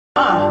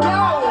Woke up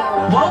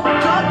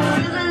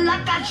feeling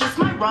like I just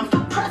might run for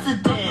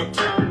president.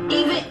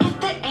 Even if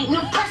there ain't no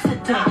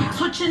precedent.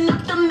 Switching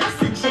up the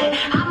messaging.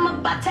 I'm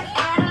about to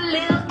add a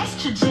little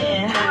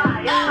estrogen.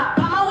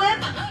 Buy my whip,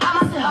 buy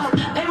myself.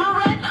 Pay my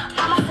rent,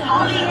 buy myself.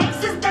 All the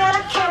exes that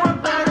I care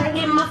about are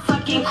in my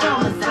fucking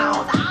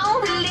chromosomes. I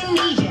don't really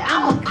need you.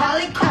 I'm a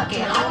Polly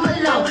Crockett, home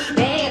alone.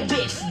 Bad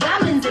bitch,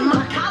 diamonds in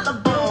my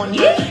collarbone.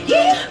 Yeah,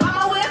 yeah. Buy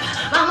my whip,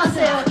 buy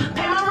myself.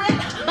 Pay my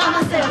rent, buy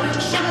myself.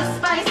 Sugar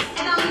spice.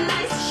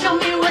 Show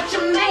me what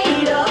you're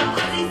made of.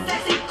 Crazy,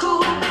 sexy,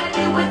 cool,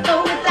 baby, with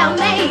or without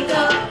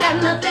makeup. Got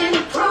nothing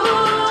to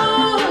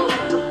prove.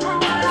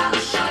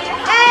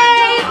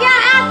 Hey, if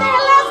y'all out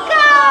there, let's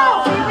go.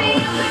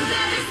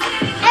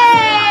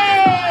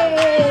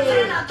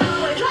 Hey.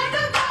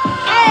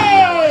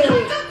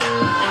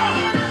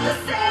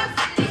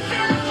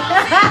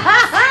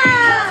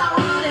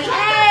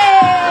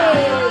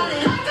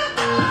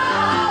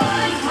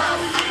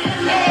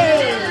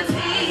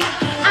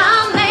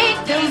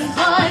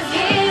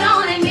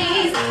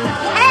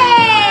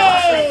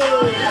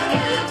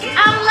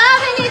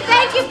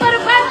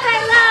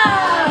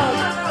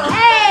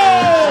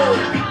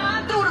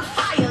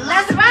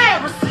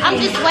 I'm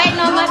just waiting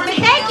on my friend.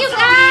 Thank you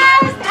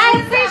guys.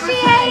 I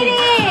appreciate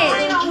it.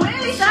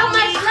 So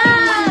much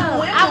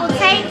love. I will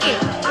take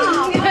it.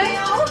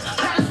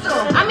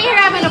 I'm here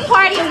having a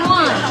party of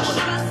one.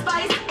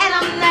 And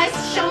I'm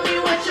nice. Show me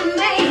what you're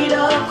made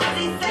of.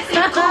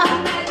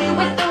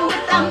 With or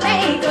without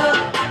makeup.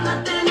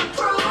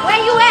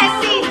 Where you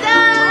at,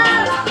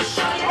 C-Dub?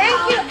 Thank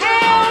you,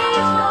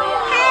 Ace.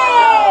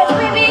 Hey,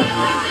 baby.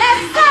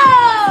 Let's go.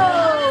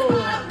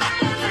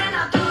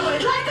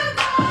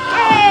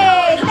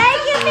 Hey,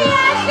 thank you,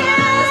 Miasha.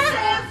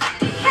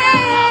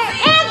 Hey,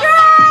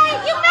 Android,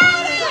 you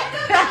made it.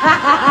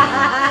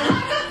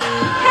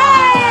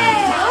 Hey,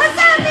 what's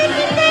up,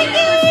 Mickey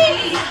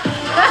Nicky?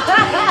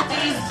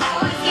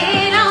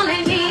 Get on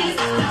their knees.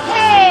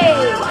 Hey,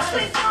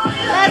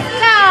 let's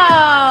go.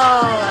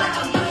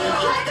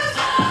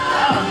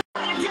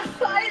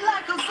 Fight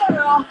like a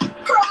girl.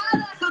 Cry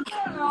like a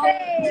girl.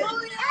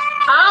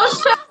 Oh,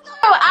 sure.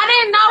 I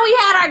didn't know we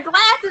had our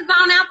glasses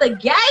on out the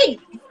gate.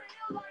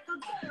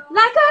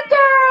 Like a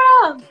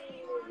girl.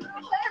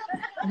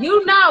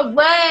 You know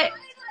what?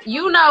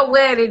 You know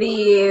what it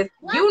is.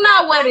 You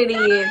know what it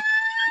is.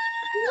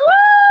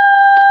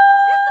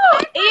 Woo!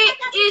 It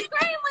is.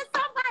 With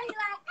somebody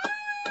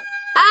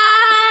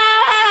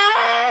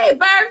Hey,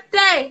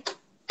 birthday.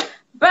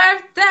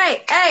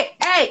 Birthday. Hey,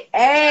 hey,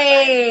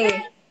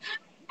 hey.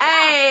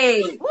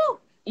 Hey. Woo.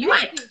 You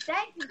ain't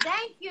Thank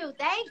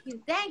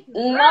you.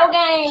 no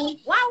game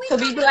Why we to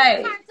be turned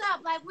played.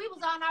 up like we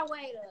was on our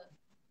way to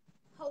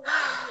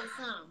Hawaii or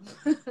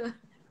something?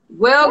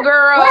 Well,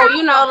 girl,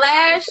 you know,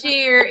 last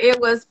year it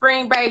was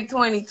spring break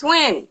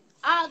 2020.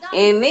 Oh, don't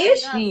And be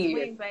this saying year,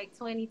 Spring Break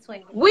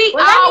 2020. we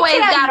Well, let me always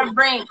tell gotta you.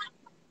 bring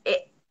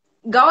it.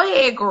 Go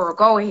ahead, girl.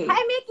 Go ahead.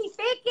 Hey, Mickey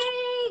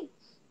Ficky.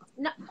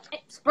 No,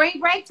 Spring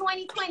Break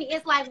 2020.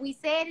 It's like we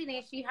said it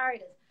and she heard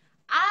us.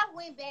 I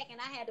went back and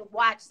I had to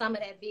watch some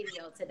of that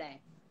video today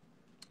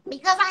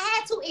because I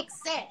had to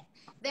accept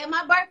that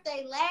my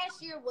birthday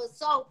last year was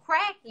so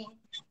cracking.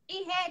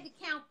 It had to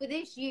count for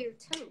this year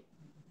too.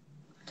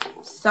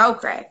 So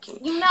cracking.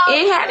 You know,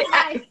 It had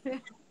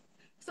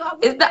so I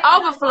went it's the back and I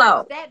overflow.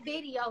 watched that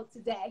video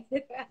today.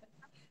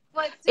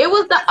 But It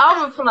was the just to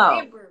overflow.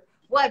 remember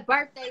what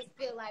birthdays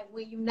feel like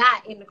when you're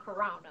not in the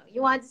corona.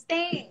 You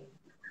understand?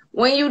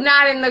 When you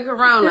not in the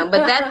corona.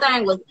 But that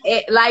thing was,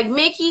 like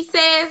Mickey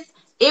says,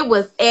 it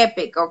was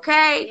epic,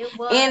 okay? It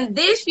was. And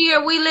this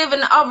year we live in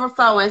the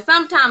overflow. And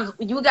sometimes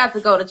you got to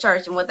go to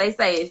church. And what they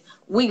say is,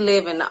 we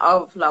live in the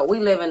overflow. We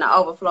live in the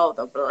overflow of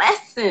the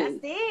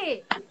blessings That's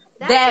it.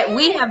 that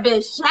we have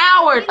been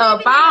showered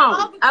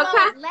upon.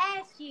 Okay?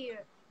 Last year,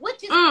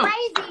 which is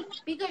crazy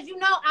because you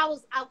know I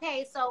was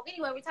okay. So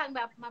anyway, we're talking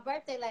about my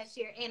birthday last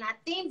year, and I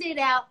themed it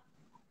out,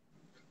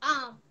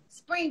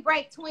 Spring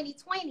Break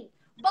 2020.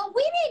 But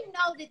we didn't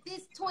know that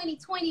this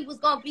 2020 was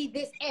gonna be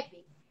this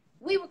epic.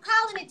 We were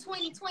calling it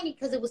 2020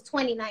 because it was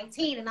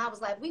 2019, and I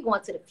was like, we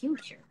going to the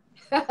future.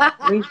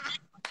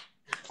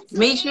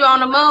 Meet you on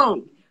the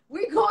moon.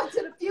 We're going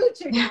to the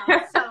future now.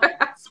 So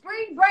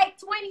Spring Break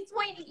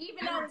 2020,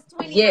 even though it's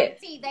 2019, Yes.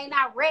 they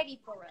not ready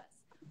for us.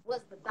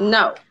 Was the thought.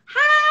 No.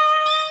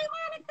 Hi,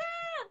 Monica.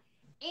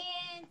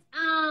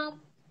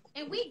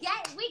 And we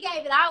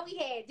gave it all we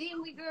had,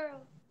 didn't we,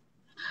 girl?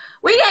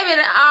 We gave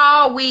it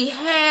all we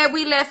had.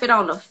 We left it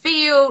on the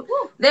field.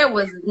 Woo. There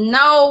was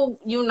no,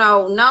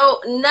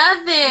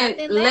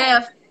 nothing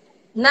left.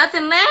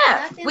 Nothing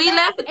left. We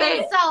left it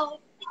there.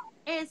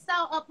 And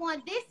so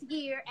upon this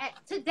year,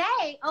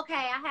 today, okay,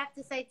 I have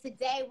to say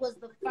today was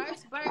the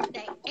first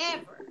birthday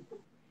ever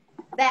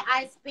that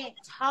I spent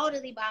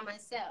totally by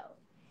myself.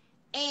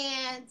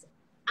 And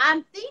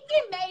I'm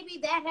thinking maybe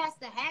that has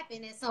to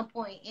happen at some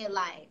point in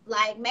life.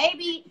 Like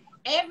maybe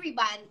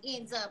everybody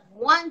ends up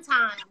one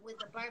time with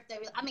a birthday.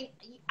 I mean,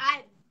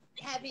 I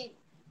haven't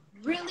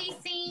really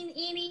seen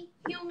any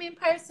human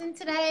person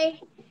today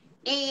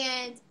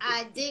and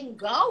I didn't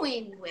go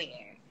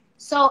anywhere.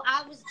 So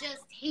I was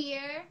just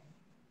here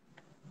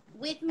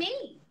with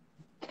me.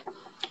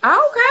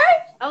 Okay.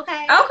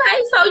 Okay.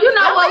 Okay. So you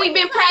know what we've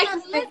been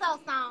practicing. Lizzo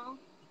song.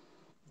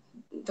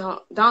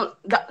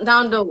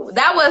 Don't do it.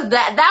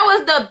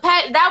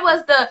 That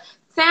was the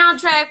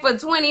soundtrack for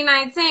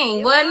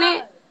 2019, wasn't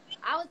it?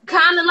 I was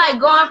kind of like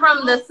going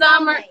from the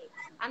summer.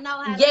 I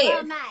know how to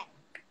Yes. that.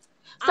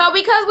 So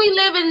because we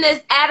live in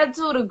this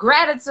attitude of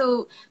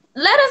gratitude,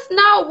 let us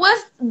know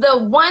what's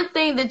the one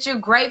thing that you're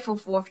grateful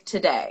for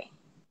today.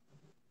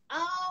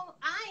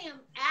 I am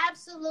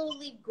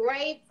absolutely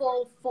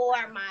grateful for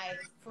my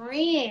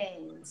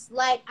friends.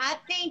 Like, I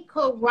think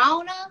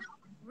Corona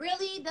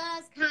really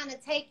does kind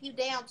of take you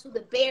down to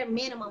the bare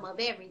minimum of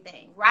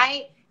everything,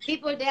 right?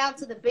 People are down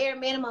to the bare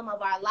minimum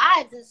of our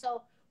lives. And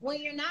so when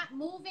you're not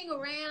moving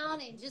around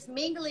and just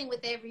mingling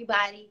with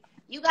everybody,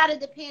 you got to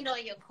depend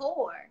on your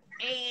core.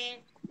 And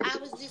I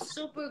was just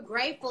super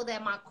grateful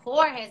that my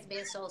core has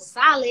been so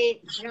solid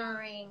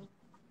during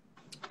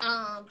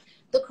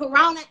the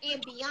Corona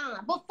and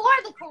beyond. Before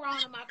the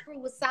Corona, my crew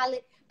was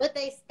solid, but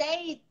they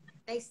stayed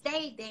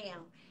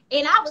down.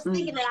 And I was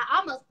thinking that I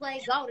almost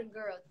played Golden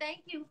Girl.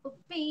 Thank you for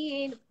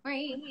being a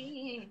friend.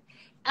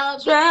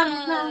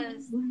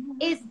 Because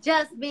it's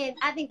just been,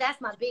 I think that's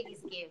my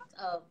biggest gift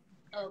of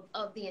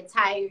the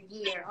entire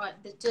year. Or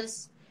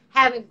just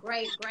having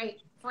great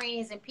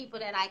friends and people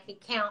that I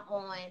could count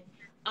on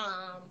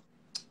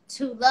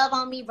to love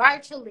on me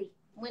virtually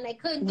when they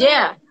couldn't do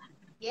it.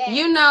 Yeah.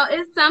 You know,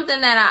 it's something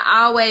that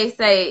I always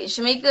say.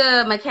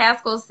 Shamika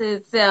McCaskill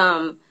says,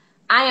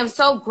 I am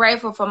so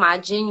grateful for my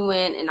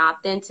genuine and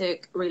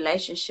authentic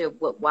relationship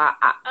with Wildflower.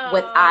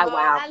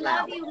 I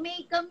love you,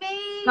 Mika.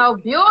 So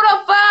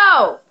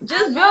beautiful.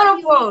 Just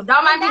beautiful.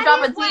 Don't make me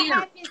drop a tear. What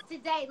happens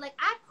today. Like,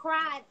 I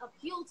cried a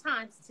few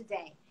times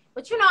today.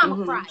 But you know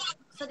I'm a crier.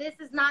 So this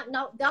is not,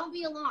 don't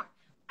be alarmed.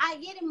 I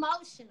get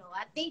emotional.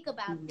 I think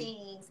about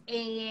things.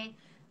 And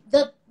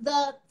the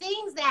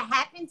things that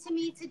happened to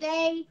me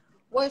today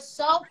were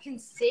so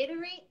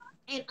considerate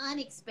and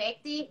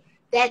unexpected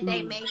that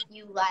they make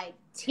you like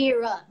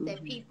tear up,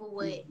 that people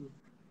would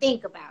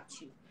think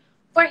about you.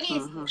 For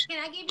instance,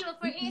 can I give you a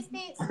for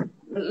instance?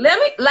 Let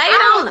me lay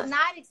it on us. I was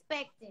not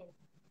expecting.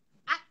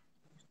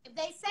 If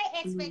they say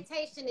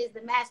expectation is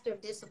the master of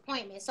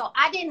disappointment, so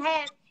I didn't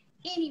have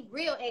any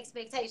real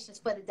expectations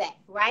for the day,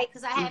 right?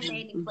 Because I hadn't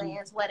made any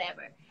plans,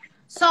 whatever.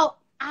 So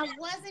I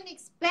wasn't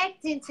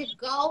expecting to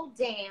go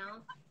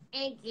down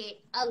and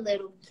get a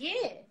little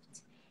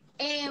gift.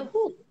 And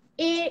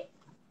it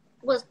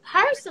was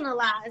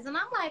personalized. And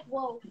I'm like,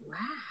 well,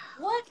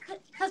 what?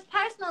 Because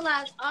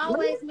personalized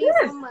always means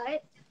so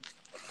much.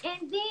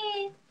 And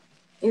then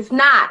it's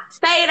not.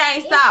 Say it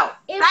ain't so.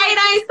 Say it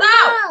ain't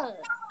so.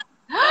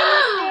 It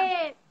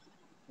said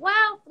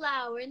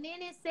Wildflower, and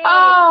then it said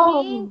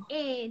King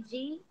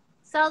Angie.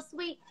 So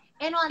sweet.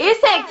 And on it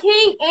said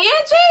King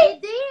Angie?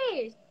 It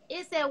did.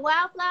 It said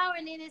Wildflower,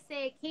 and then it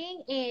said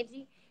King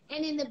Angie.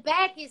 And in the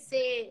back it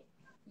said,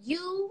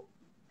 you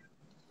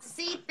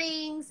see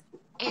things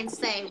and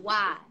say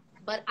why,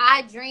 but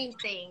I dream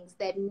things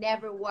that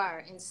never were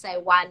and say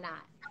why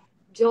not.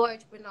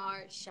 George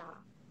Bernard Shaw.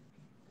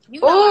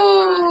 You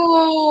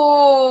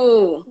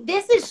know,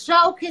 this is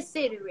so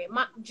considerate.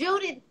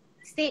 Judith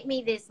sent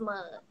me this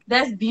mug.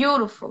 That's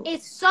beautiful.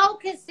 It's so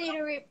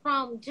considerate,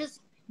 from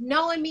just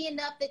knowing me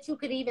enough that you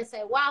could even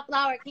say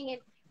Wildflower King.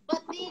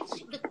 But then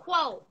the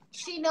quote,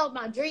 she knows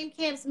my dream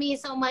camps mean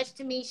so much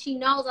to me. She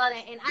knows all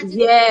that. And I just,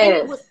 and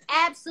it was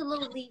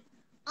absolutely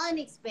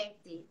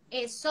unexpected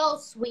and so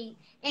sweet.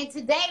 And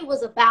today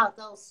was about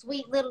those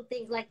sweet little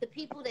things, like the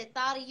people that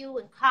thought of you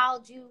and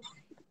called you.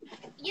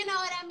 You know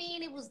what I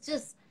mean? It was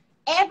just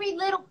every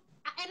little,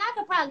 and I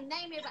could probably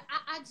name it, but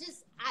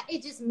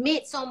it just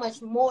meant so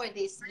much more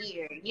this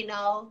year, you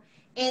know?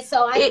 And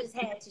so I just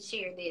had to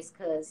share this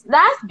because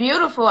that's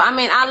beautiful. I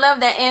mean, I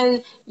love that.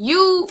 And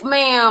you,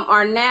 ma'am,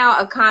 are now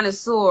a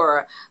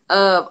connoisseur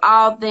of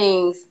all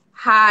things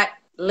hot,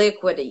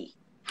 liquidy.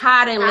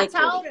 Hot and liquidy. I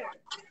told her.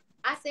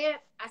 I said,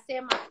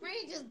 my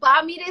friend just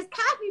bought me this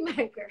coffee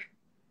maker.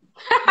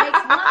 Makes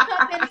one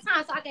cup at a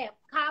time, so I can have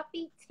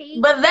coffee, tea.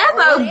 But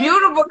that's a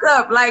beautiful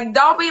cup. Like,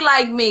 don't be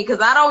like me, because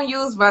I don't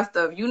use my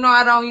stuff. You know,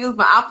 I don't use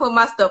I put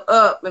my stuff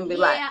up and be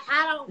like,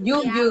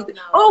 use it.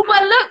 Oh,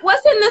 but look,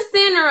 what's in the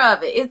center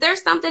of it? Is there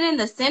something in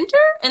the center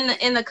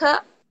in the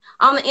cup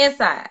on the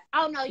inside?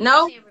 Oh no,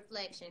 you see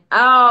reflection.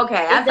 Oh,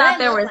 okay. I thought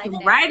there was some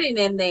writing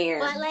in there.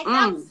 But like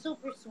that was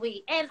super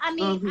sweet. And I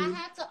mean, I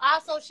have to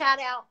also shout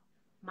out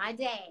my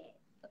dad.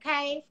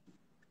 Okay.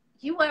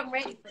 You wasn't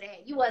ready for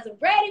that. You wasn't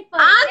ready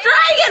for Andre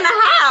in the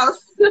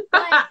house.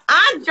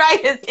 Andre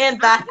is in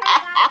the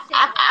house.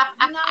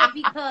 You know,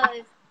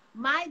 because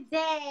my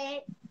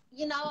dad,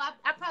 you know,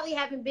 I probably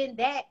haven't been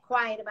that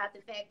quiet about the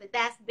fact that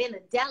that's been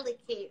a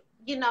delicate,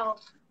 you know,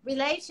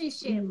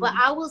 relationship. But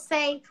I will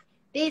say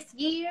this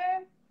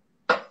year,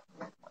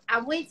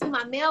 I went to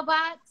my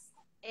mailbox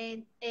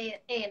and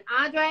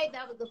Andre,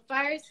 that was the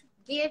first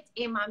gift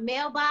in my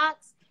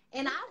mailbox.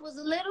 And I was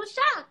a little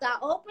shocked. I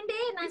opened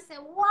it and I said,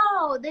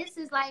 whoa, this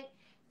is like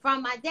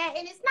from my dad.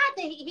 And it's not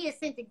that he had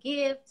sent a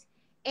gift,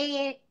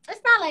 and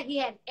it's not like he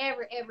had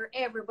ever,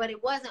 but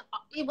it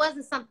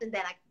wasn't something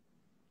that I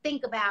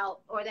think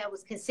about or that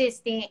was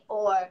consistent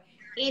or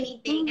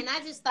anything. And I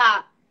just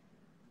thought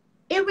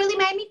it really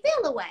made me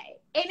feel away.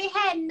 And it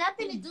had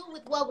nothing to do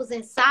with what was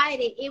inside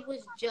it. It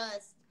was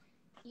just,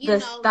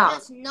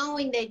 just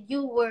knowing that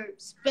you were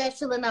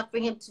special enough for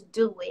him to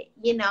do it,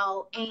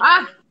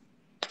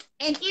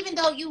 and even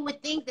though you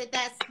would think that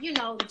that's,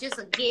 just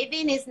a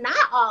given, it's not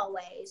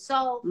always.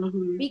 So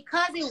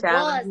because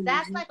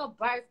that's like a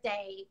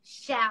birthday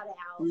shout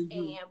out and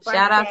birthday,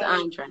 shout out to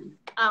Andre.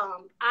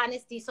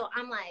 Honesty. So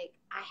I'm like,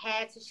 I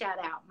had to shout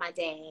out my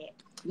dad.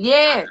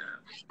 Yeah,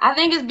 I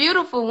think it's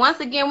beautiful.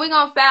 Once again, we're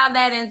going to file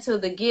that into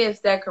the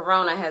gifts that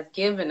Corona has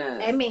given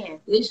us.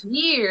 Amen. This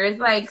year, it's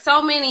like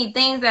so many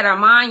things that are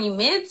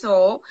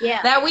monumental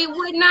that we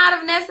would not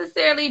have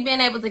necessarily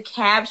been able to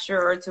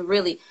capture or to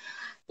really,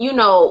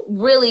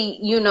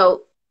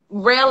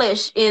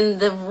 relish in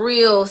the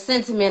real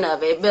sentiment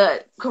of it.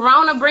 But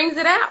Corona brings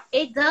it out.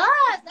 It does.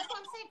 That's what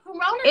I'm saying.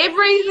 Corona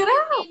brings it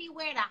out.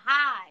 Anywhere to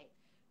hide.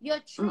 Your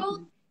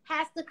truth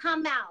has to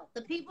come out.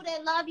 The people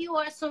that love you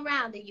are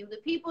surrounding you. The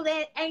people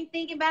that ain't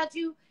thinking about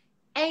you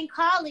ain't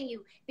calling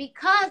you.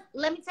 Because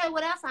let me tell you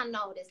what else I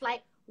noticed.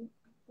 Like,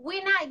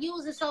 we're not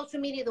using social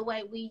media the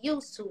way we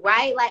used to,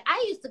 right? Like,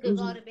 I used to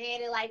go to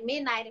bed at like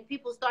midnight and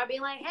people start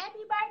being like, happy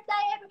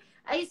birthday.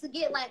 I used to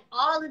get like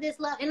all of this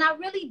love. And I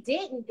really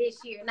didn't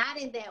this year, not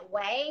in that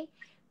way.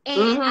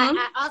 And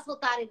I also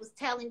thought it was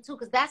telling too,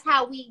 because that's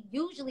how we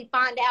usually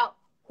find out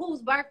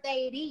whose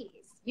birthday it is.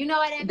 You know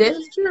what I mean? This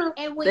is true.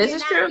 And when you're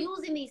not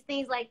using these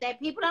things like that,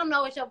 people don't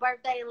know it's your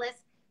birthday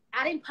unless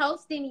I didn't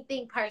post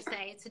anything per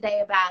se today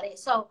about it.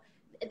 So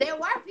there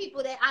were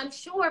people that I'm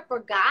sure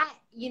forgot,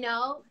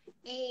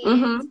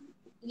 and,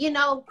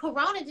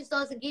 Corona just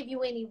doesn't give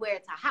you anywhere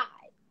to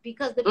hide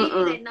because the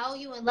people that know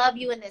you and love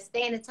you and that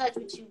stand in touch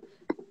with you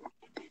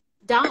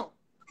don't,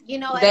 They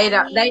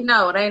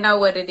know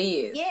what it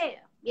is. Yeah.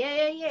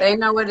 They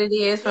know what it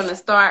is from the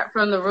start,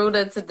 from the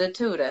rooter to the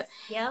tutor.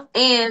 Yeah.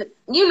 And,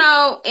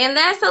 and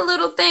that's a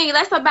little thing.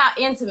 That's about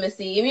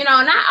intimacy.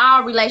 Not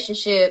all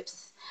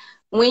relationships.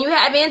 When you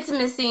have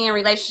intimacy in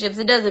relationships,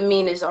 it doesn't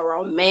mean it's a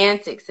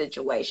romantic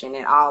situation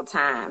at all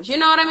times. You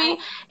know what I mean?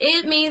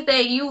 It means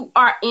that you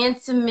are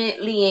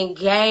intimately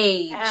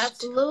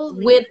engaged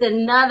with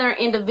another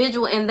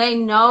individual and they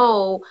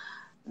know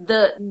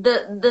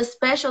the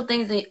special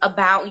things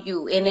about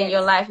you and in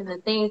your life and the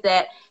things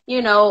that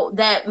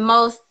that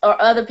most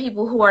or other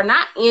people who are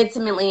not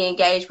intimately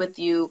engaged with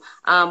you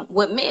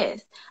would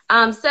miss.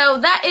 So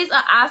that is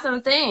an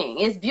awesome thing.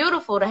 It's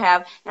beautiful to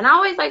have. And I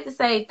always like to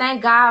say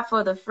thank God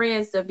for the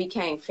friends that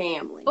became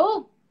family.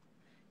 Oh,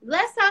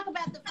 let's talk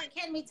about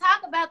can we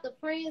talk about the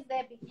friends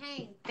that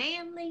became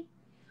family?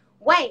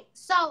 Wait.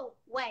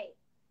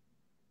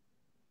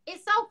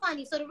 It's so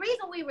funny. So the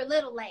reason we were a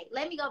little late,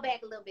 let me go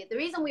back a little bit. The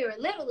reason we were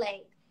a little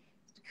late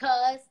is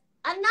because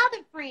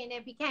another friend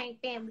that became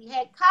family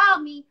had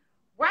called me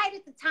right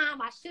at the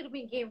time I should have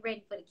been getting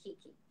ready for the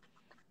Kiki.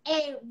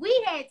 And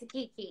we had to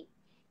Kiki.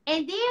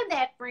 And then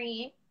that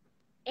friend,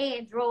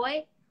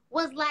 Android,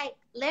 was like,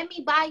 let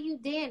me buy you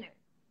dinner.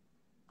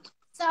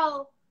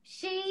 So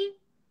the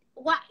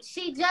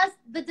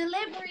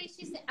delivery,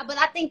 she said, but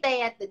I think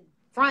they at the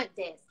front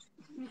desk.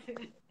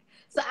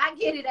 So I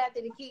get it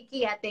after the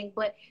Kiki, I think.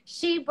 But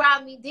she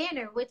brought me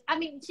dinner,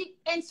 she's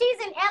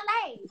in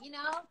LA,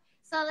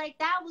 So, like,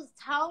 that was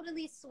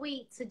totally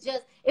sweet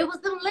it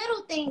was the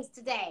little things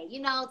today,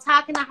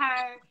 talking to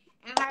her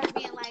and her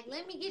being like,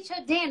 let me get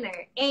your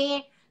dinner.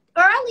 And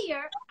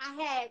earlier, I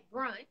had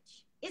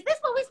brunch. Is this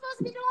what we're supposed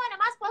to be doing? Am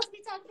I supposed to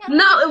be talking about?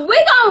 No, we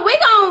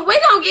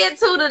gonna get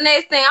to the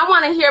next thing. I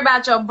want to hear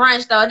about your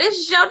brunch, though. This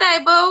is your day,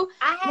 boo.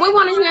 We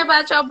want to hear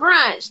about your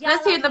brunch.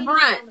 Let's hear the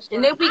brunch,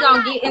 and then we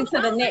gonna get into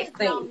the next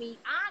thing.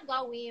 I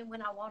go in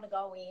when I want to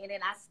go in,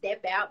 and I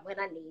step out when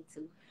I need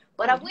to.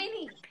 But I went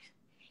in.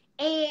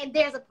 And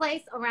there's a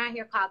place around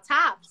here called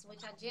Tops,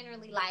 which I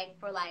generally like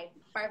for like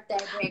birthday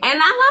breakfast. And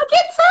I like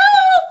it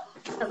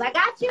too. Because I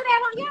got you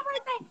that on your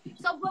birthday.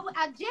 So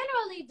I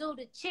generally do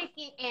the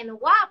chicken and the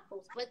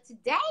waffles. But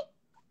today,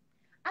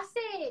 I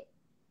said,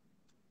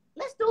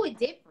 let's do it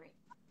different.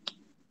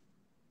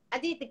 I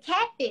did the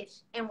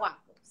catfish and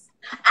waffles.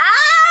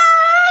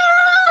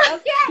 Ah!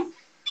 Okay.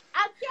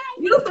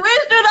 You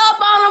switched it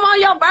up on them on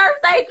your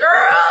birthday,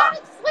 girl.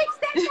 Switch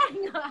that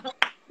thing up.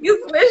 You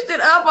switched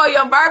it up on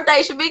your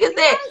birthday. Shamika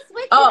said,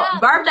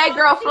 birthday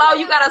girl Flo,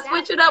 you got to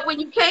switch it up when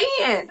you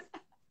can.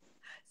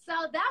 So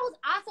that was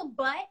awesome.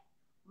 But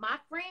my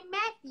friend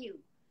Matthew,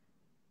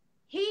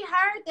 he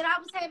heard that I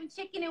was having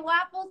chicken and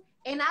waffles.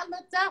 And I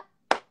looked up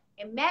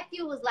and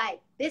Matthew was like,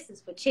 this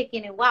is for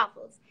chicken and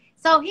waffles.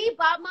 So he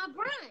bought my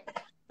brunch.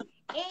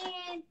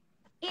 And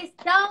it's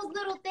those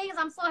little things.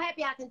 I'm so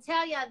happy I can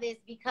tell y'all this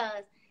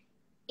because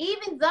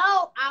even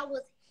though I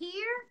was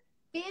here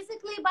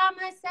physically by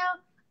myself,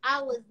 I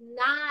was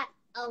not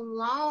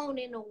alone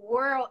in the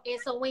world.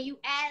 And so when you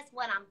ask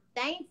what I'm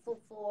thankful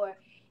for,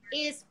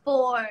 is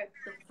for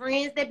the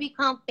friends that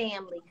become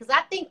family. Because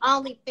I think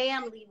only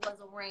family was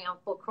around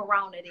for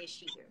Corona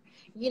this year.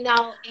 You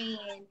know,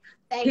 and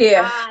thank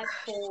God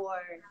for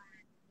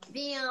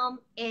them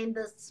and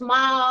the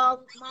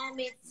small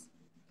moments,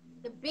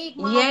 the big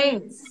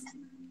moments.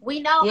 We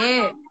know.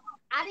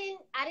 I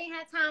didn't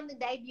have time to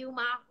debut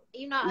my,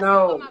 you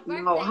know, my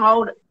birthday.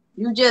 No,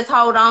 you just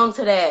hold on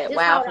to that,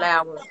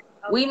 Wildflower. Okay.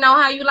 We know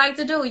how you like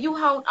to do it. You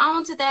hold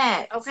on to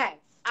that. Okay.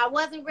 I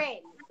wasn't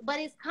ready, but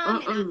it's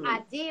coming.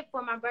 I did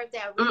for my birthday.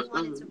 I really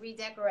wanted to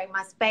redecorate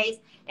my space.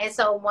 And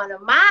so one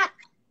of my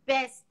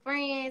best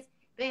friends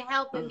been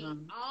helping me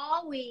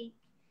all week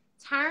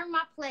turn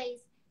my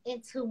place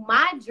into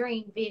my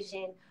dream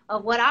vision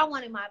of what I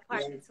wanted my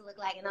apartment to look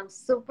like. And I'm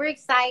super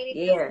excited.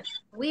 Yeah.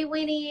 We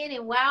went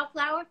in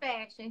Wildflower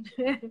fashion.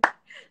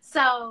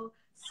 So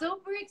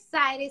super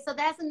excited. So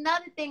that's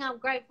another thing I'm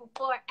grateful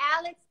for.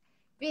 Alex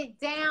been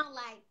down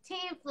like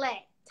 10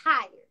 flat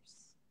tires.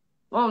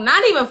 Well,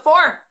 not even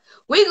 4.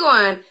 We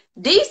going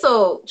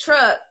diesel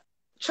truck,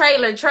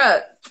 trailer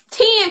truck,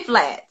 10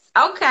 flats.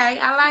 Okay,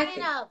 I like 10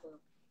 it. of them.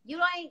 You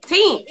ain't 10.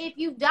 If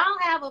you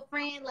don't have a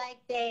friend like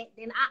that,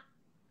 then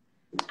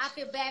I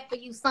feel bad for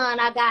you, son.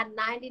 I got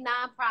 99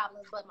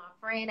 problems, but my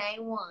friend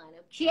ain't one.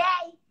 Okay?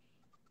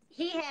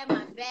 He had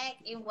my back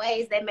in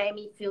ways that made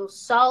me feel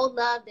so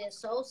loved and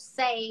so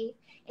safe.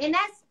 And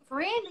that's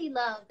friendly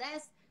love.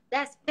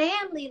 That's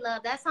family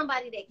love. That's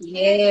somebody that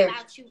cares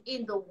about you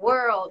in the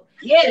world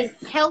in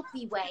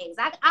healthy ways.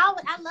 I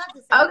love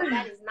to say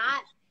that is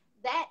not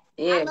that.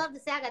 I love to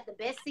say I got the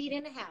best seat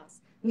in the house.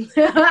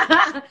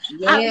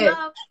 I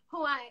love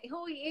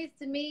who he is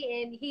to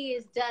me, and he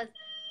is just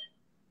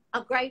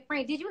a great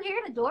friend. Did you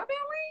hear the doorbell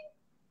ring?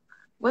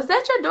 Was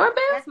that your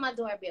doorbell? That's my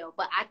doorbell,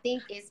 but I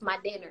think it's my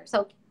dinner.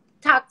 So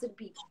talk to the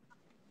people.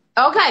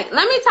 Okay,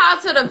 let me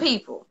talk to the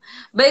people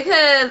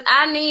because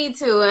I need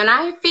to, and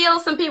I feel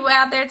some people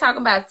out there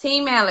talking about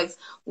Team Alex.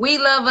 We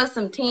love us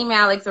some Team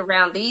Alex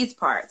around these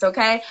parts,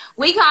 okay?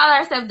 We call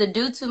ourselves the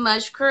Do Too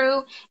Much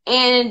crew,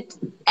 and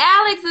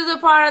Alex is a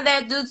part of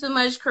that Do Too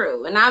Much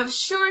crew, and I'm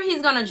sure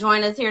he's going to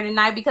join us here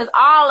tonight because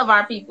all of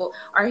our people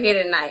are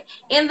here tonight.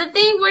 And the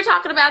thing we're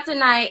talking about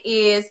tonight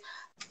is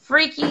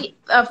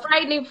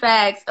frightening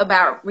facts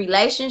about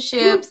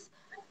relationships,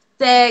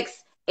 sex,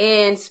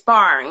 and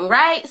sparring,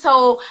 right?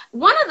 So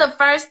one of the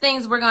first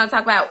things we're going to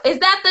talk about is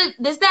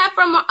that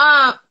from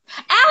Alex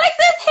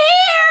is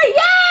here.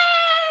 Yay!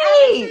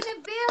 Alex in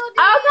the building.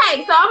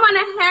 Okay, so I'm going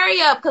to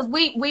hurry up because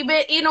we've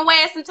been eating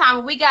away at some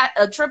time. We got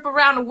a trip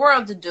around the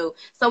world to do.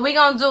 So we're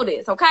going to do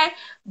this, okay?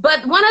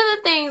 But one of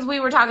the things we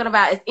were talking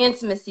about is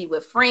intimacy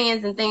with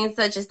friends and things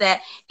such as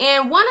that.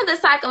 And one of the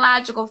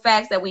psychological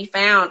facts that we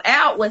found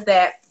out was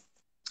that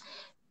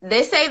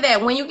they say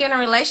that when you get in a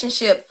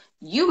relationship,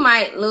 you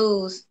might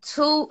lose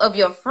 2 of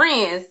your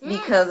friends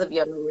because of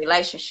your new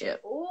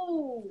relationship.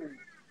 Ooh,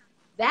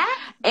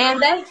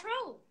 that's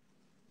true.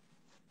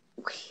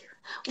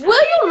 Will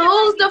you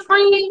lose the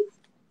friends?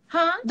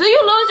 Huh? Do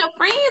you lose your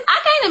friends?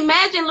 I can't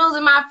imagine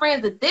losing my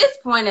friends at this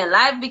point in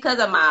life because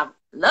of my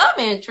love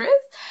interest.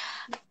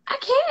 I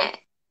can't.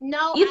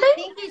 No, I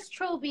think it's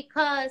true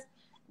because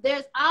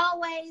there's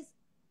always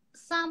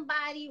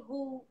somebody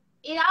who,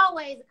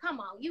 come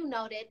on, you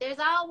know that. There's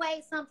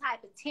always some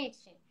type of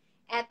tension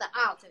at the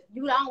altar.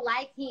 You don't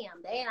like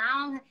him.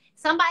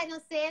 Somebody done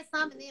said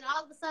something, then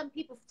all of a sudden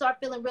people start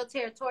feeling real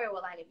territorial.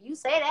 Like, if you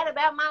say that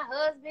about my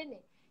husband,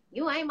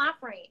 you ain't my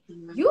friend.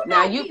 You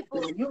know,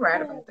 people you're right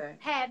about that.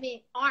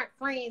 Aren't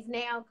friends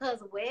now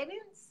because of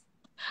weddings.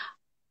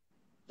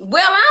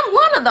 Well, I'm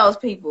one of those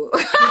people.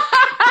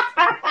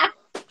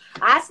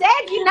 I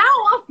said you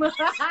know them.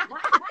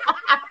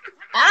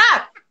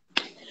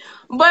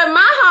 But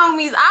my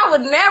homies, I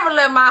would never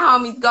let my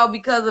homies go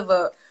because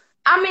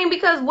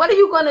what are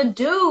you going to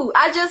do?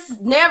 I just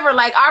never,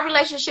 like our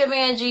relationship,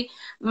 Angie,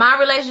 my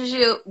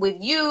relationship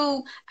with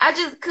you, I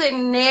just could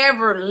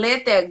never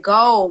let that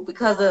go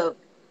because of,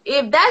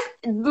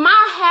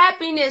 my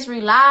happiness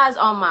relies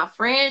on my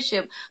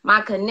friendship, my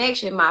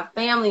connection, my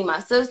family, my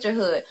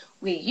sisterhood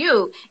with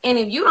you. And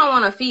if you don't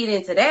want to feed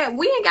into that,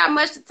 we ain't got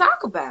much to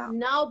talk about.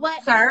 No, but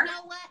you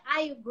know what?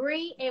 I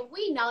agree. And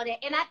we know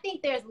that. And I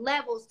think there's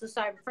levels to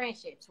certain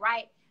friendships,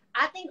 right?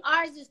 I think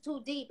ours is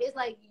too deep. It's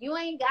like, you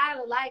ain't got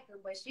to like her,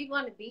 but she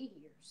going to be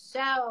here.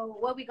 So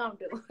what we going to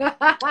do?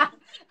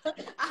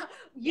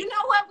 You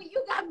know what? When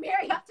you got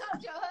married, I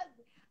told your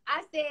husband,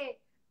 I said,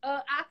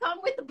 I come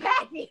with the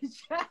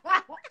package.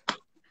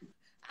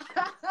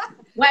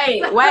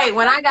 Wait.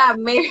 When I got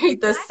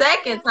married the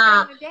second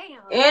time,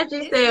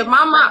 Angie said,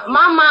 my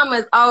mama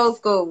is old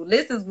school.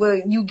 This is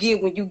what you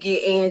get when you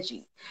get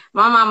Angie.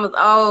 My mama's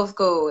old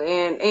school.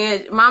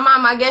 And my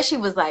mom, I guess she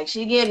was like,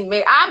 she getting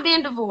married. I've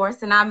been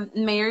divorced and I'm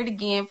married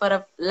again for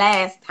the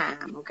last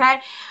time,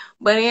 okay?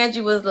 But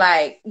Angie was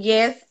like,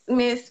 yes,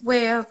 Miss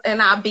Wells,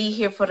 and I'll be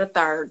here for the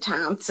 3rd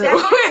time too.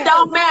 It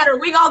don't matter.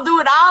 We gonna do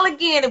it all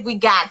again if we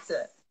got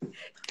to.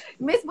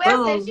 Miss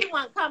Wells said she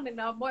wasn't coming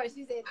no more.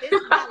 She said, this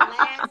is my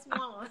last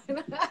one.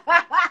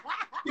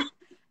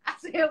 I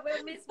said,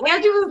 well, Miss Wells,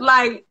 Angie was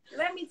like,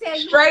 let me tell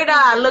you. Straight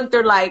eye looked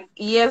her like,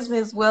 yes,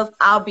 Miss Wells,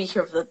 I'll be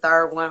here for the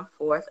third one,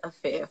 fourth, or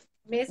fifth.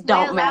 Miss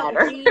Don't Wells, I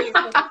matter. would be here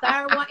for the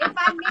third one if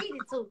I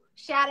needed to.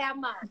 Shout out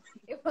Mo.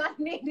 If I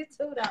needed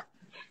to, though.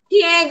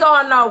 He ain't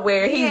going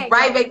nowhere. He He's ain't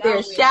right going back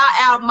there. nowhere. Shout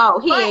out Mo.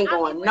 He But, ain't I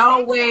mean, going with that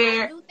said,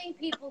 nowhere. I do think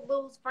people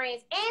lose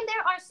friends, and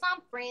there are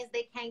some friends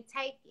that can't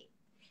take it.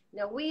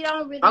 Now, we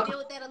don't really deal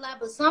with that a lot,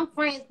 but some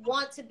friends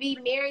want to be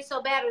married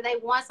so bad, or they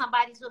want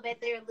somebody so bad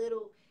they're a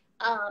little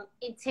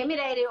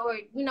intimidated, or,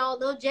 you know, a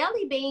little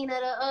jelly bean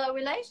at a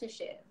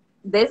relationship.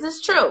 This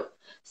is true.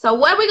 So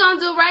what we're going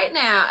to do right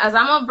now is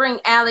I'm going to bring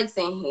Alex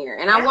in here.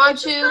 And I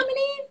want you... coming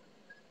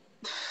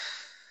in?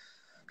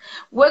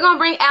 We're going to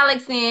bring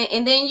Alex in,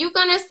 and then you're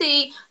going to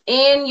see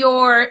in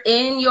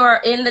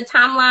the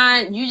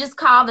timeline, you just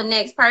call the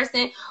next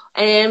person,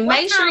 and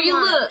What make sure you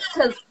timeline? look,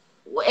 because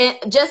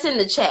just in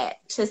the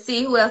chat to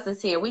see who else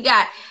is here. We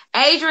got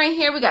Adrian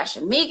here, we got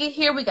Shamika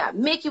here, we got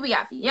Mickey, we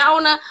got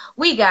Fiona,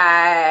 we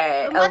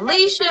got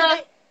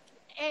Alicia.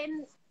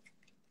 And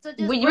so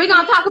we're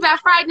going to talk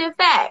about frightening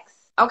facts,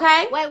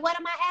 okay? Wait, what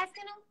am I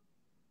asking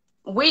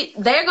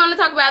them? They're going to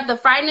talk about the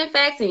frightening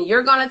facts, and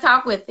you're going to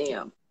talk with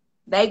them.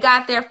 They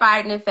got their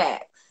frightening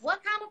facts.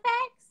 What kind of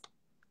facts?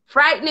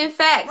 Frightening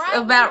facts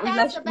about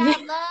relationships.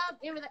 About love.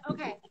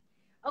 Okay.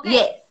 Okay.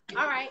 Yes.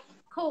 All right.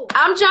 Cool.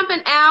 I'm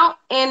jumping out,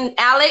 and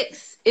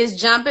Alex is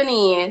jumping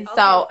in. Okay.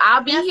 So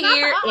I'll be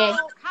here. And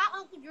how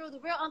Uncle Drew, the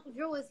real Uncle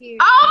Drew, is here.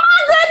 Oh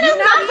my goodness! You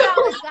know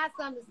he always got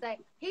something to say.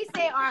 He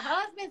said, "Are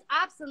husbands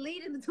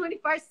obsolete in the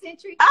 21st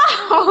century?"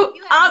 Oh,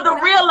 I'm the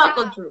real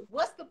Uncle Drew.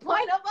 What's the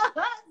point of a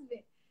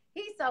husband?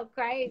 He's so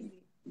crazy.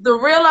 The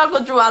real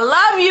Uncle Drew. I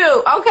love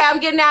you. Okay, I'm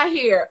getting out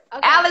here.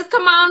 Okay. Alex,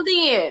 come on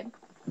in.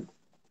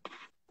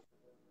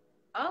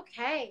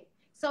 Okay.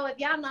 So if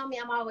y'all know me,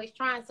 I'm always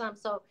trying something.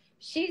 So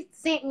she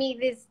sent me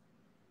this,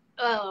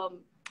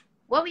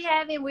 what we're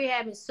having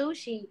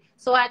sushi.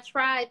 So I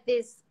tried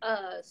this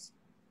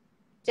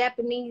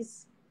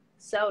Japanese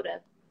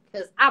soda,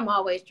 because I'm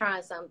always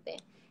trying something.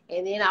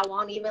 And then I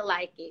won't even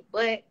like it.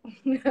 But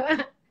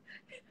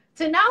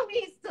to know me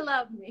is to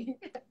love me.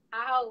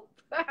 I hope.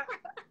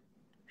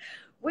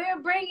 We're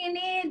bringing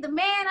in the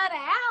man of the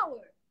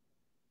hour.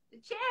 The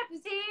champ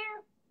is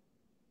here.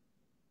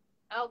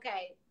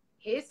 Okay.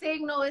 His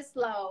signal is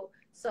slow.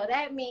 So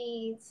that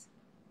means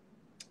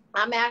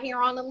I'm out here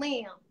on the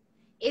limb.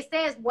 It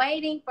says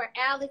waiting for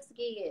Alex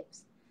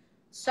Gibbs.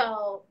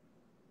 So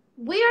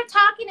we are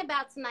talking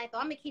about tonight, though.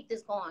 I'm going to keep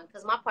this going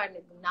because my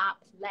partner do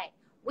not play.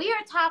 We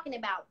are talking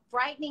about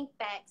frightening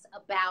facts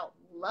about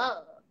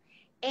love.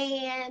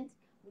 And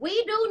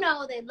we do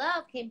know that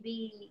love can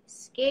be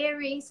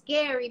scary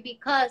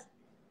because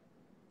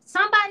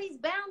somebody's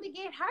bound to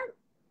get hurt.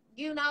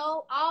 You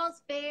know,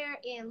 all's fair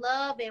in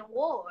love and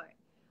war.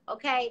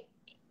 Okay?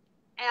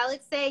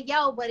 Alex said,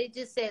 yo, but it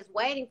just says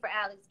waiting for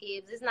Alex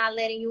Gibbs. It's not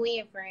letting you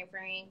in, friend.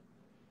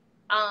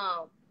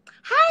 Hi,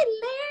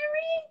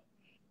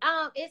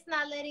 Larry. It's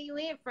not letting you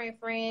in,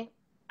 friend.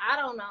 I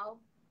don't know.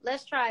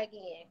 Let's try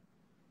again.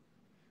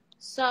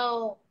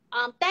 So,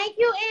 thank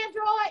you,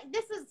 Android.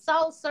 This is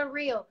so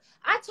surreal.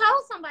 I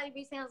told somebody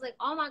recently, I was like,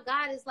 oh my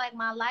God, it's like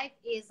my life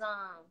is,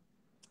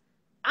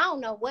 I don't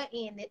know what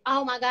ended.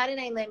 Oh my God, it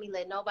ain't let me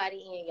let nobody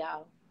in,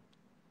 y'all.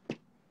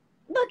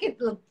 Look at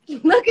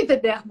the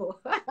devil.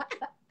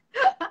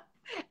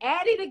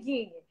 Add it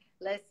again.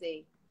 Let's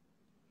see.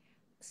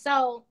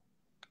 So,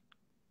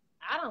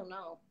 I don't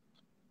know.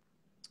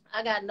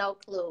 I got no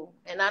clue.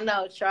 And I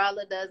know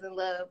Charlotte doesn't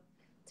love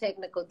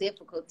technical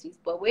difficulties,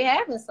 but we're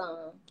having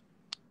some.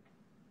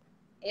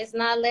 It's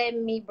not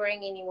letting me bring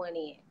anyone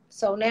in.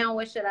 So now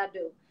what should I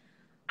do?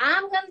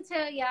 I'm going to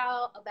tell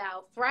y'all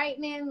about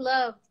frightening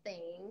love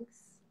things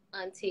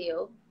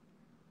until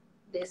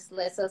this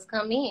lets us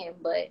come in.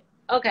 But,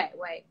 okay,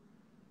 wait.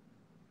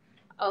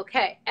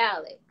 Okay,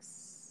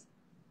 Alex.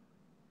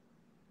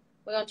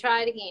 We're going to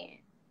try it again.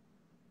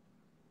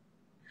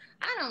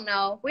 I don't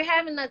know. We're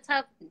having a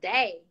tough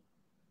day.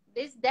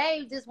 This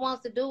day just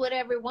wants to do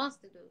whatever it wants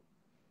to do.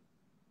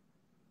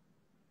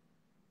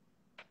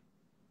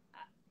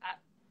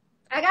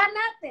 I got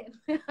nothing.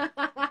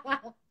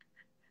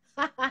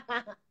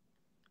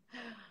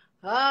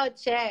 Oh,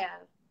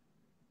 child.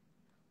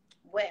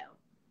 Well,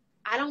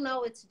 I don't know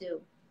what to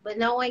do, but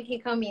no one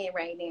can come in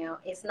right now.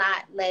 It's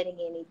not letting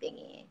anything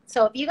in.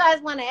 So if you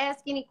guys want to ask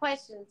any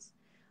questions,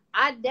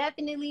 I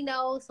definitely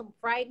know some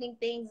frightening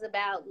things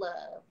about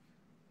love.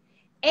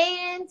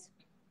 And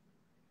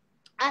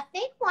I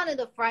think one of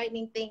the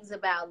frightening things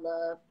about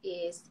love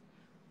is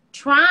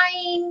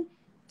trying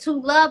to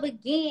love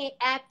again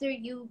after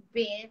you've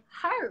been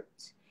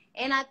hurt.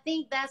 And I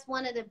think that's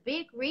one of the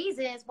big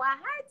reasons why,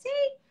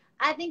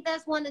 I think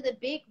that's one of the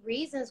big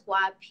reasons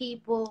why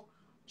people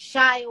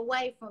shy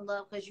away from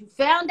love, because you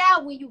found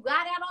out when you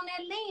got out on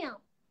that limb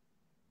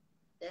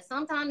that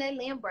sometimes that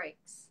limb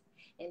breaks.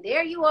 And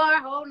there you are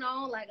holding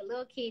on like a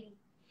little kitty.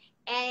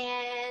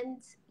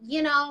 And,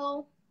 you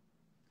know,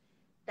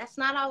 that's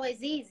not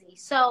always easy.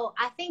 So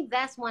I think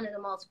that's one of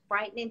the most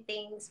frightening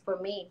things for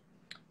me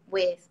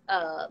with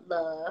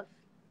love.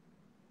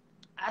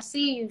 I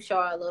see you,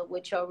 Charlotte,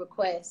 with your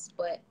request,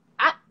 but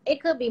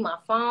it could be my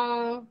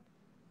phone.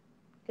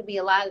 Could be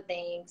a lot of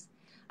things.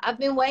 I've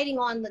been waiting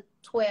on the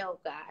 12,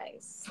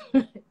 guys.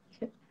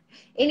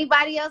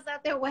 Anybody else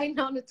out there waiting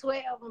on the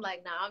 12? I'm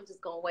like, nah, I'm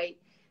just gonna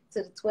wait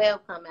till the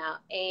 12 come out.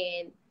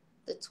 And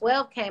the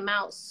 12 came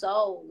out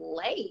so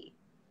late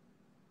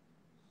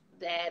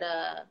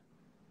that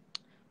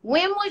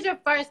when was your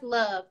first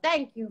love?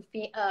 Thank you,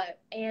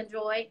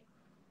 Android.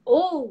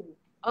 Oh,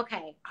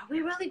 okay. Are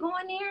we really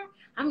going there?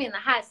 I'm in the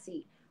hot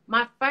seat.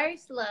 My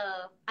first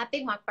love, I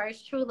think my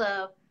first true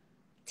love,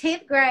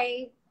 10th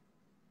grade,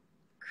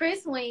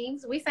 Chris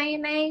Wings. We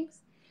saying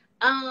names?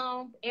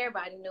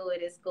 Everybody knew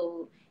it at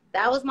school.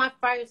 That was my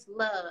first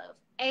love.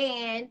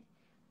 And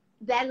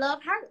that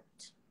love hurt.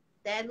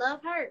 That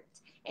love hurt.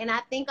 And I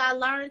think I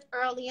learned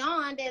early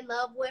on that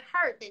love would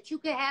hurt. That you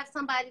could have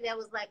somebody that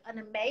was like an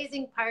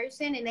amazing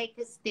person and they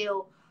could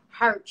still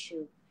hurt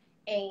you.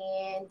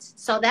 And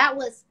so that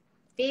was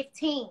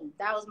 15.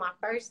 That was my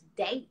first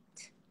date.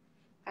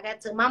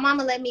 My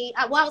mama let me,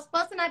 I was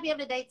supposed to not be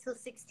able to date till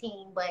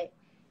 16, but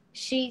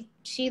she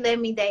let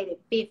me date at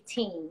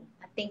 15.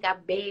 I think I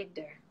begged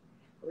her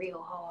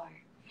real hard.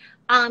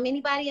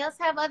 Anybody else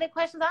have other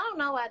questions? I don't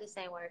know why this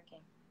ain't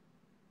working.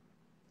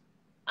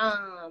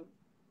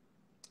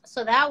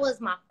 So that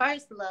was my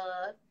first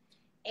love.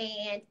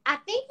 And I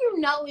think you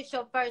know it's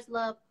your first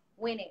love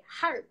when it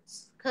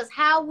hurts. Because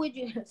how would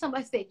you,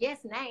 somebody said, yes,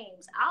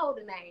 names, all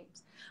the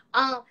names.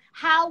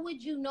 How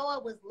would you know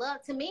it was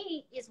love? To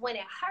me, it's when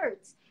it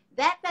hurts.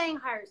 That thing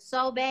hurt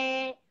so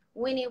bad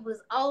when it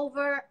was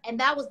over. And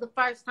that was the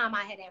first time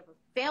I had ever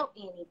felt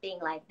anything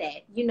like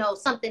that. You know,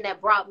 something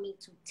that brought me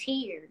to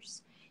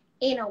tears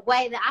in a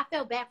way that I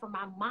felt bad for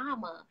my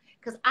mama.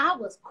 Because I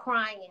was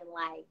crying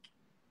like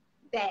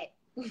that.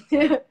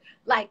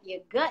 Like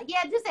your gut.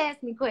 Yeah, just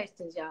ask me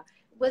questions, y'all.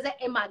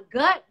 And my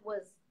gut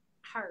was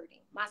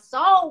hurting. My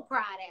soul cried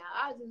out.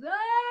 I was just,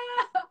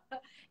 ah!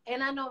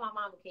 And I know my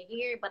mama could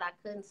hear it, but I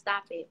couldn't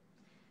stop it.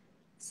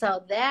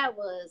 So that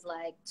was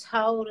like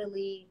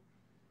totally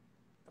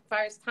the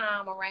first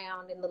time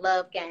around in the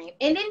love game.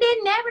 And it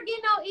didn't never get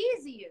no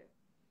easier.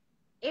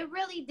 It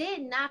really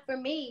did, not for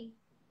me.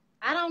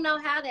 I don't know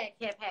how that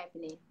kept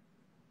happening.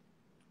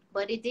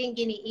 But it didn't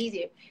get any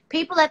easier.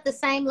 People at the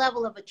same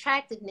level of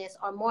attractiveness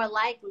are more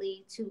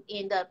likely to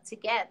end up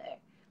together.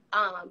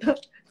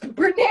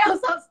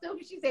 Brunelle's so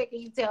stupid. She said,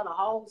 can you tell the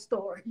whole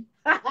story?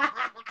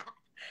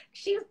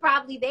 She was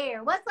probably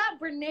there. What's up,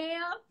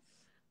 Brunelle?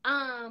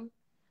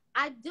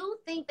 I do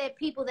think that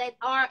people that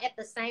are at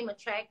the same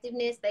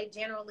attractiveness, they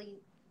generally,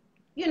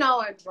 you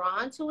know, are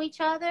drawn to each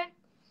other.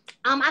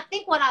 I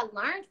think what I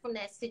learned from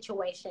that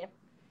situation,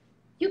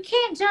 you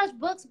can't judge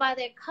books by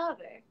their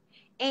cover.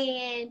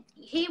 And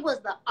he was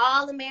the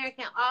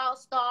all-American,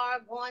 all-star,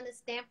 going to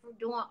Stanford,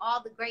 doing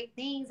all the great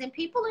things. And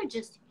people are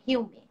just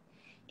human.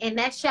 And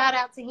that shout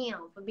out to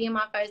him for being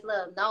my first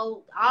love.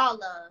 No, all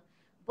love.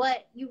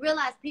 But you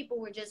realize people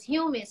were just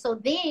human. So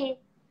then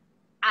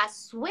I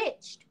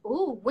switched.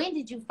 Ooh, when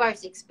did you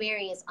first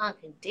experience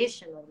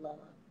unconditional love?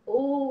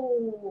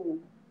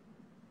 Ooh.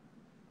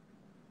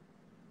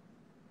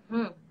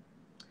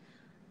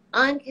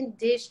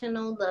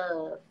 Unconditional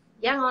love.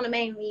 Y'all want to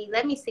make me,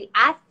 let me see.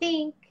 I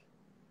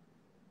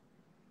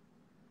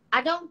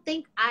don't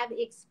think I've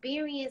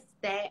experienced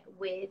that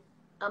with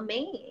a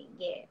man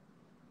yet.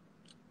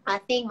 I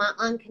think my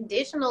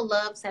unconditional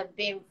loves have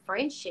been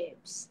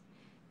friendships.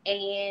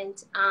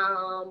 And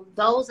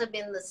those have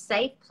been the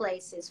safe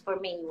places for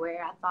me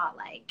where I thought,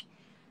 like,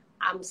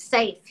 I'm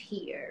safe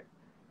here.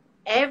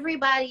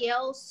 Everybody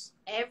else,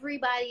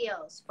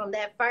 from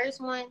that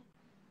first one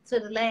to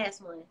the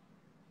last one,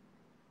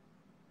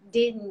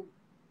 didn't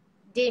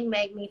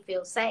make me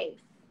feel safe.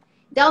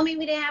 Don't mean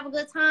we didn't have a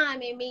good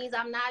time. It means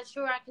I'm not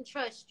sure I can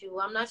trust you.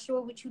 I'm not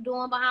sure what you're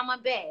doing behind my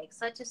back.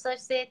 Such and such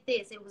said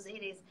this.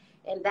 It is.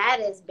 And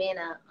that has been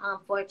an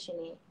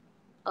unfortunate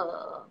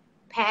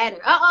pattern.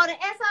 The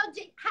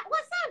SOG.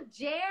 What's up,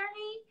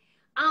 Jerry?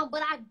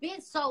 But I've been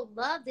so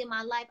loved in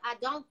my life. I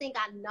don't think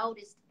I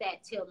noticed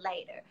that till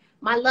later.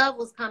 My love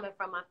was coming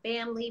from my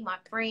family, my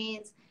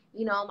friends.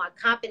 You know, my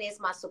confidence,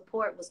 my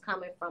support was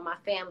coming from my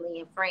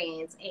family and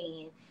friends.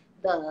 And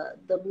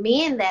the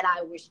men that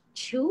I was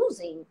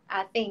choosing,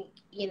 I think,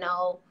 you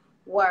know,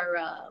 were,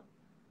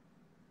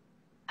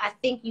 I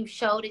think you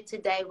showed it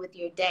today with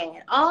your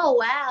dad. Oh,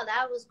 wow,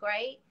 that was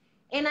great.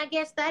 And I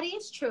guess that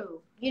is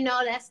true. You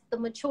know, that's the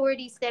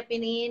maturity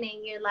stepping in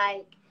and you're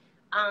like,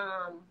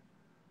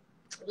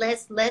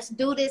 let's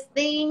do this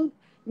thing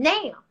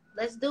now.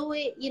 Let's do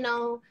it, you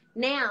know,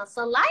 now.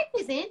 So life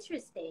is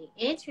interesting.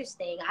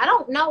 I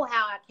don't know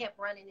how I kept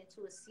running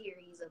into a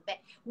series of that.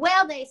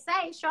 Well, they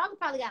say, Charlotte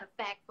probably got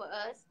a fact for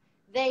us.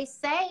 They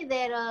say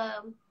that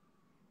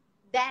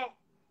that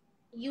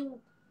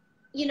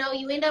you know,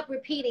 you end up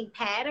repeating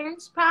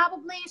patterns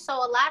probably. So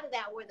a lot of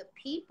that were the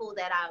people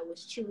that I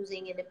was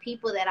choosing and the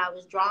people that I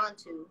was drawn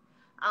to.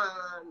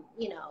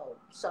 You know,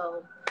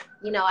 so,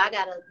 you know, I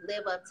got to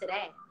live up to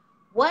that.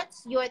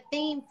 What's your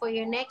theme for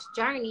your next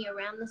journey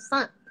around the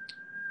sun?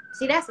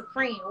 See, that's a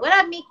friend. What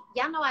up, Mickey?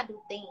 Y'all know I do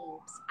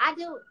themes. I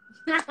do.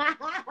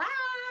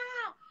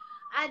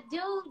 I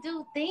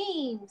do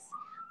themes.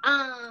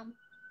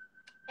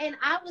 And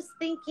I was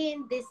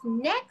thinking this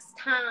next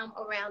time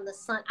around the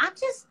sun,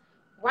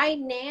 right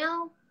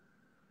now,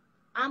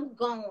 I'm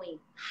going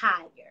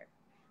higher.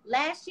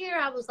 Last year,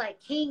 I was like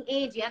King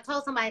Angie. I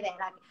told somebody that.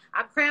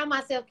 I crowned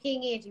myself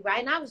King Angie, right?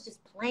 And I was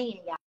just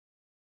playing, y'all.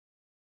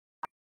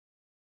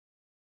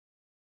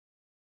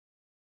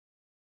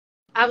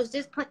 I was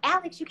just playing.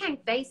 Alex, you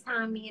can't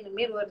FaceTime me in the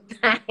middle of the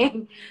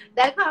time.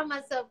 I called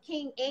myself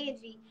King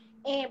Angie.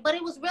 But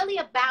it was really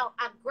about,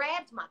 I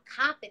grabbed my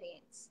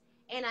confidence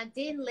and I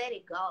didn't let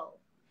it go.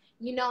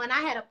 You know, and I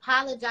had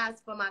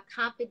apologized for my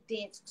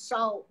confidence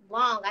so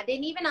long. I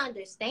didn't even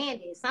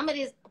understand it. Some of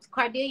this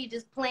Cordelia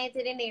just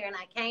planted in there and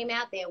I came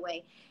out that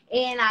way.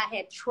 And I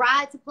had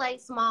tried to play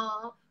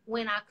small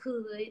when I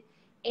could.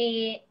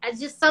 And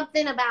just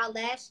something about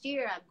last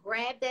year, I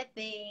grabbed that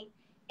thing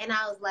and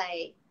I was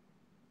like,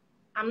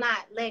 I'm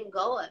not letting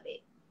go of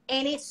it.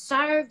 And it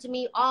served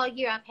me all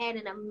year. I've had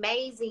an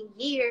amazing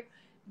year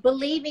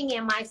believing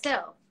in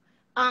myself,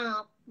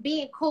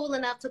 being cool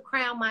enough to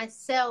crown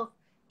myself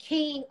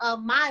king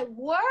of my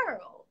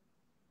world.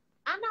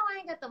 I know I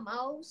ain't got the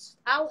most.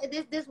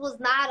 This was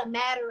not a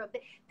matter of,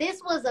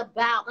 this was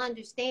about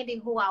understanding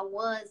who I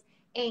was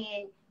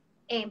and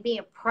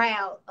being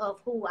proud of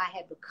who I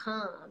had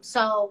become.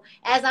 So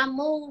as I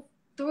move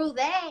through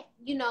that,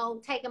 you know,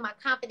 taking my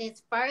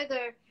confidence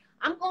further,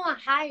 I'm going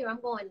higher.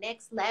 I'm going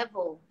next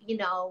level. You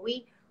know,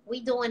 we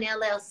doing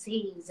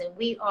LLCs and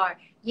we are,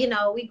 you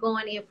know, we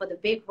going in for the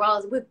big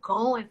roles. We're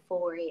going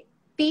for it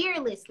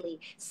fearlessly.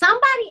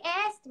 Somebody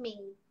asked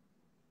me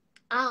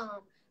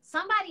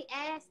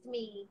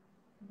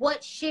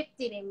what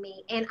shifted in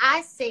me. And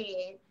I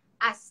said,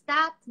 I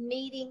stopped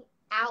needing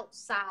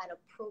outside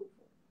approval.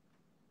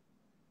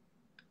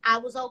 I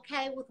was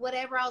okay with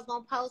whatever I was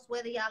going to post,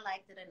 whether y'all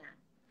liked it or not.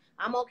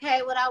 I'm okay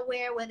with what I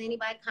wear, whether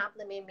anybody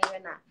compliment me or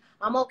not.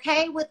 I'm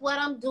okay with what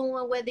I'm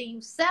doing, whether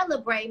you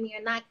celebrate me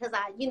or not, because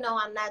I'm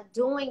not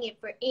doing it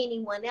for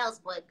anyone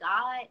else but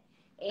God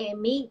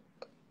and me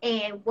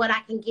and what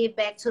I can give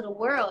back to the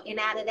world. And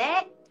out of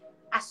that,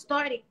 I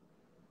started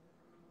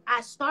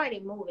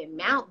moving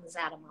mountains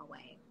out of my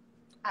way.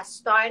 I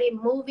started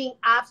moving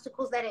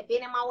obstacles that had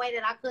been in my way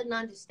that I couldn't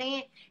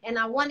understand. And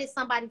I wanted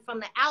somebody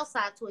from the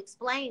outside to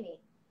explain it.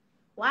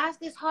 Why is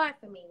this hard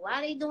for me? Why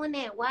are they doing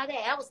that? Why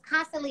that? I was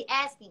constantly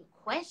asking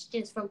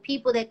questions from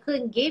people that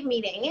couldn't give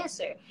me the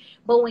answer.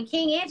 But when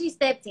King Angie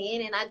stepped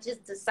in and I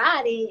just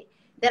decided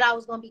that I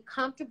was going to be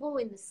comfortable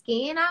in the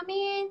skin I'm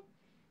in,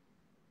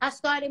 I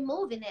started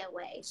moving that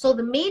way. So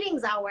the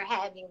meetings I were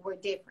having were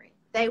different.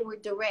 They were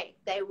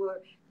direct. They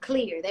were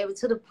clear. They were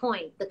to the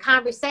point. The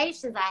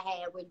conversations I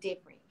had were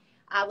different.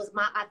 I was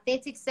my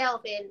authentic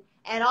self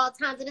at all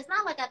times. And it's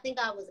not like I think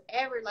I was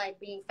ever like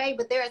being fake,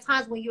 but there are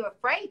times when you're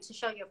afraid to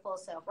show your full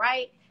self,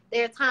 right?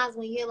 There are times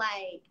when you're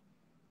like,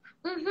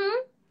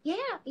 yeah,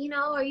 you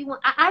know, or you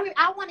want,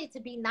 I wanted to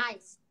be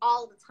nice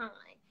all the time.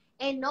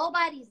 And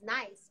nobody's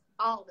nice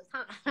all the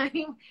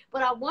time,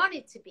 but I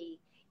wanted to be.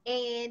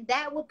 And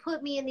that would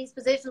put me in these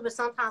positions where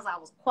sometimes I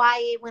was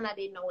quiet when I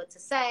didn't know what to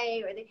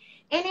say,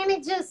 and then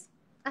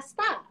I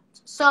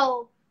stopped.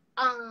 So,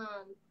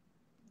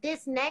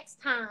 this next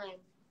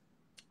time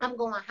I'm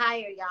going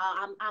higher,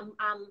 y'all.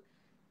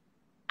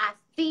 I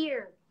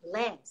fear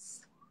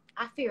less.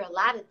 I fear a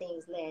lot of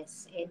things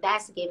less, and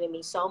that's giving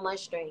me so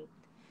much strength.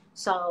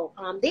 So,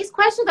 these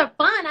questions are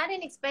fun. I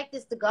didn't expect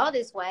this to go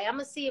this way. I'm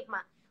gonna see if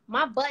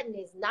my button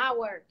is not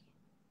working.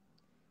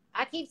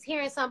 I keep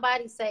hearing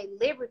somebody say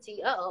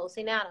liberty.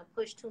 See, now I done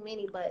pushed too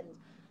many buttons.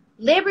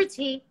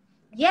 Liberty,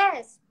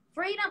 yes.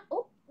 Freedom.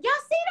 Oh, y'all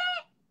see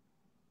that?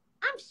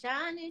 I'm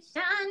shining.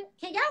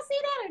 Can y'all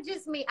see that or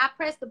just me? I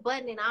pressed the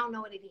button and I don't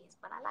know what it is,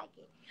 but I like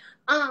it.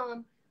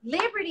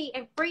 Liberty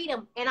and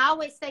freedom. And I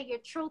always say your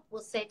truth will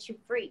set you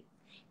free.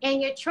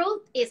 And your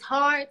truth is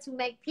hard to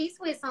make peace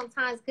with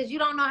sometimes because you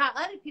don't know how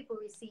other people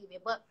receive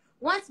it. But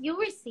once you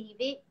receive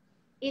it,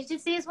 it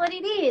just is what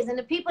it is. And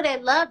the people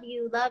that love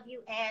you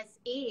as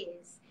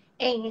is.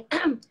 And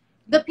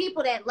the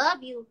people that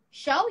love you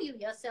show you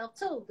yourself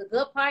too, the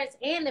good parts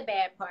and the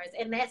bad parts.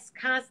 And that's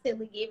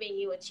constantly giving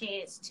you a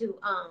chance to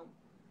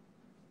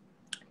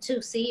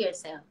see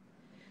yourself.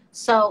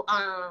 So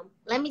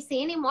let me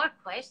see any more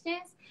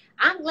questions.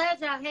 I'm glad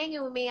y'all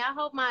hanging with me. I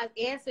hope my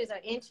answers are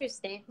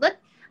interesting. Look,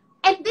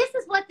 and this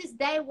is what this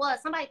day was.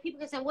 People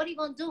kept saying, what are you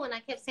going to do? And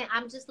I kept saying,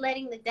 I'm just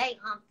letting the day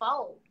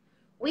unfold.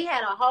 We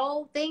had a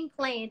whole thing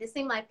planned. It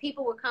seemed like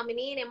people were coming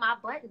in and my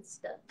button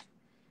stuck.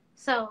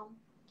 So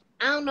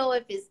I don't know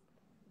if it's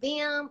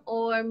them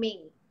or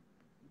me,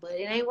 but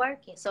it ain't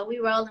working. So we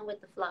rolling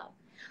with the flow.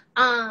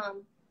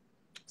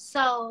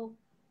 So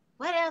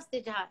what else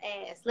did y'all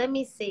ask? Let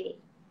me see.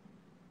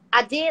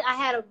 I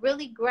had a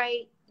really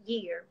great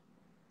year.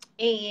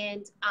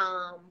 And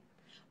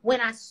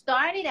when I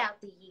started out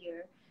the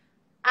year,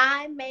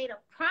 I made a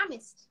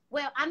promise.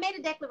 Well, I made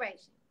a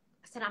declaration.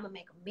 I said, I'm going to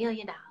make $1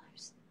 million.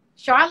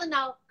 Charlotte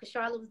know, because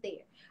Charlotte was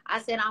there.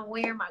 I said, I'm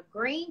wearing my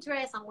green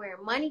dress. I'm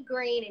wearing money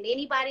green. And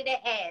anybody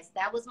that asked,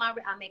 that was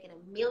I'm making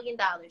 $1 million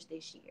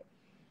this year.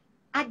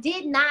 I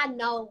did not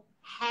know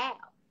how.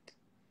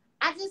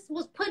 I just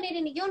was putting it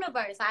in the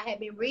universe. I had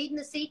been reading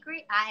The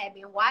Secret. I had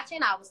been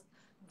watching. I was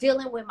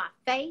dealing with my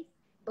faith,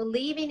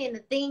 believing in the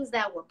things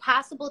that were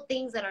possible,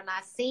 things that are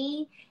not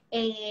seen.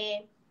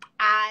 And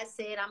I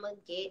said, I'm going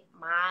to get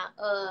my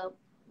 $1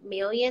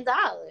 million.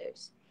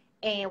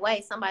 And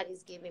wait,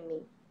 somebody's giving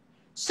me.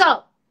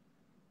 So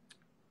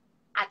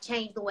I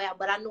changed the way,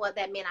 but I knew what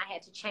that meant. I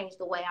had to change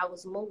the way I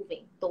was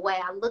moving, the way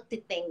I looked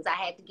at things. I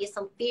had to get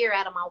some fear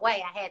out of my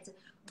way. I had to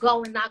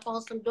go and knock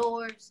on some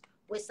doors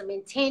with some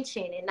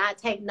intention and not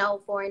take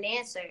no for an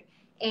answer.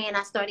 And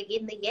I started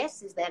getting the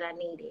yeses that I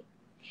needed.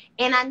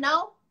 And I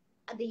know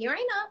the year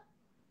ain't up,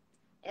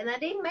 and I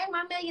didn't make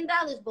my $1 million,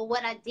 but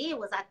what I did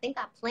was I think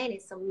I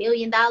planted some $1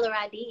 million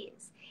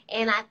ideas.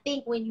 And I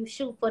think when you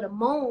shoot for the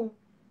moon,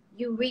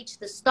 you reach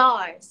the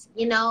stars,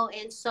 you know?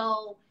 And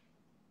so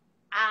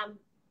I'm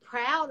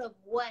proud of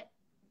what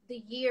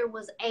the year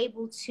was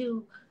able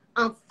to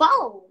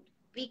unfold,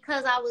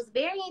 because I was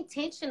very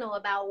intentional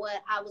about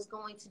what I was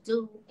going to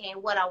do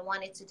and what I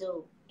wanted to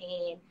do.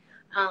 And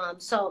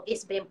so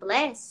it's been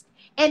blessed.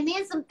 And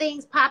then some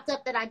things popped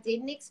up that I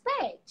didn't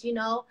expect. You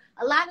know,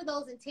 a lot of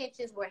those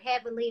intentions were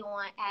heavily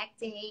on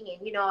acting,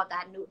 and, you know, I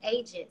got new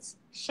agents.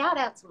 Shout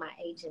out to my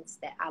agents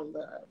that I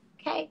love,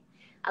 okay?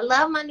 I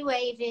love my new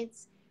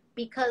agents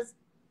because,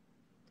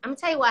 I'm going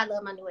to tell you why I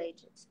love my new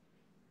agents.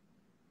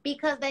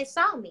 Because they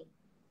saw me.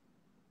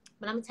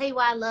 But I'm going to tell you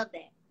why I love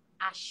that.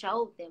 I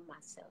showed them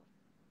myself.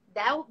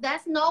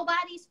 That's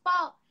nobody's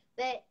fault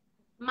that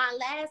my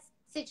last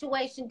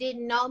situation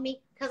didn't know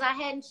me, because I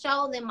hadn't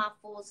shown them my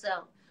full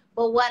self.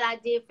 But what I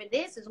did for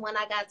this is when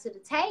I got to the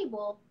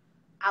table,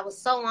 I was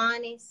so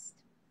honest.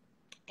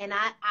 And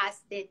I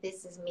said,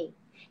 this is me.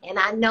 And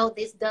I know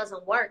this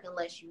doesn't work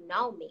unless you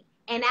know me.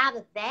 And out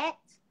of that,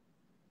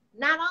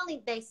 not only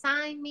did they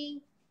sign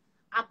me,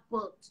 I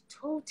booked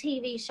 2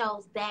 TV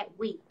shows that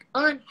week.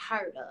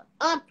 Unheard of,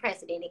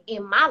 unprecedented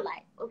in my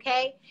life,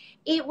 okay?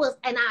 It was,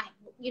 and I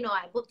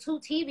booked 2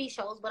 TV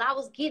shows, but I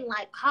was getting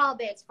like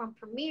callbacks from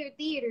Premiere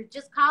Theater,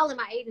 just calling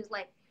my agents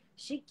like,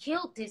 she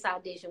killed this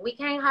audition. We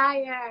can't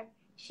hire her.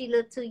 She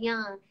looked too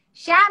young.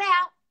 Shout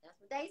out. That's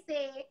what they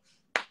said.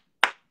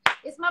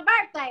 It's my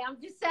birthday.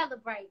 I'm just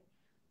celebrating.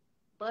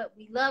 But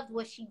we loved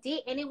what she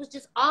did. And it was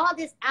just all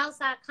this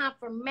outside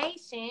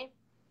confirmation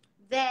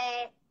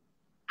that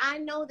I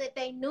know that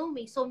they knew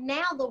me. So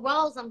now the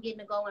roles I'm getting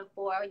to go in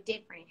for are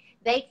different.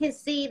 They can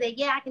see that,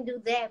 yeah, I can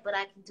do that, but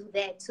I can do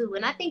that too.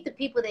 And I think the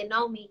people that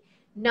know me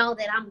know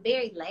that I'm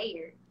very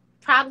layered.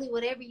 Probably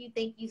whatever you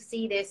think you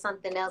see, there's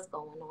something else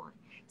going on.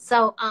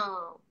 So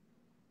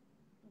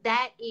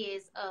that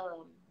is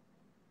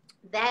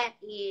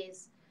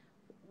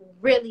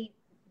really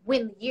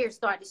when the year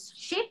started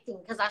shifting,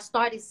 because I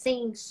started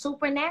seeing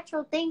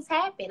supernatural things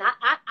happen.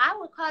 I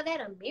would call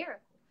that a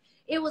miracle.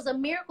 It was a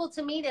miracle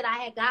to me that I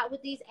had got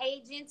with these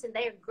agents, and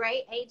they're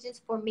great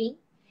agents for me.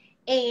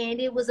 And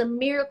it was a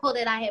miracle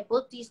that I had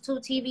booked these 2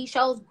 TV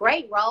shows,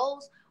 great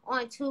roles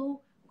on 2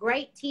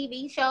 great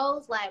TV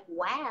shows. Like,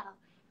 wow.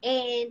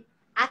 And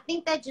I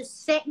think that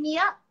just set me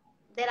up,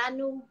 that I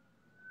knew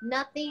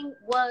nothing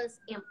was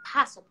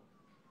impossible.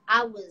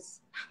 I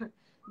was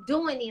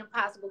doing the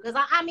impossible. Because,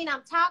 I mean,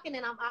 I'm talking,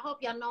 and I hope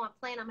y'all know I'm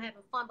playing, I'm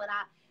having fun, but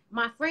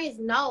my friends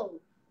know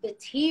the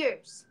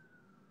tears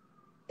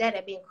that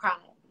have been cried.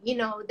 You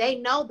know, they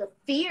know the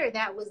fear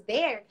that was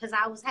there, because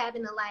I was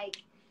having to, like,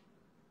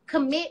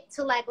 commit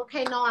to, like,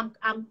 okay, no,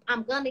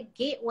 I'm gonna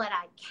get what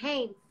I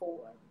came for.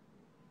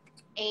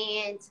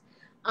 And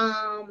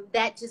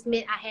that just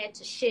meant I had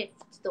to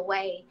shift the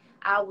way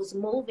I was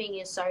moving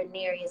in certain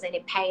areas, and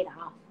it paid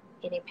off.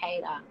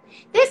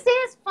 This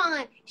is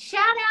fun.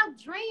 Shout out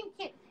Dream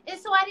Camp. And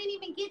so I didn't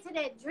even get to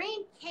that.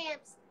 Dream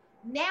Camps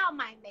now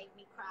might make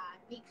me cry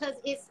because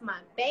it's my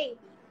baby.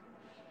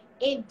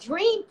 In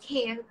Dream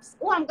Camps,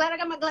 oh, I'm glad I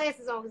got my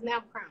glasses on because now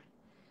I'm crying.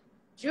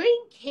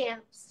 Dream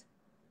Camps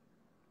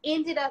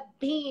ended up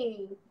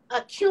being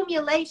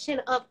accumulation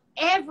of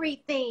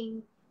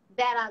everything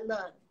that I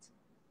loved.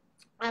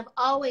 I've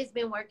always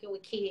been working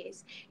with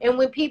kids. And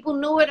when people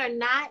knew it or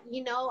not,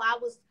 you know, I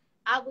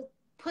would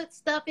put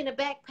stuff in a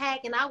backpack,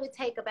 and I would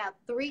take about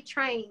 3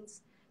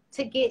 trains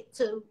to get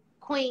to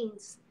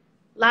Queens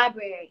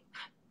Library.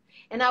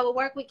 And I would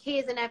work with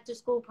kids in after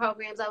school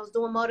programs. I was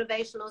doing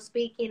motivational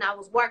speaking. I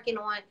was working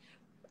on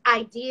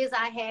ideas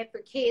I had for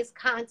kids,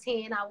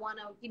 content. I want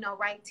to, you know,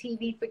 write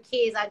TV for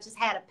kids. I just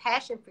had a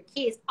passion for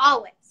kids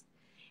always.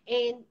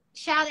 And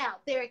shout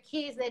out, there are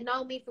kids that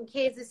know me from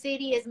Kansas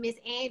City as Miss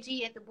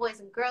Angie at the Boys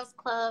and Girls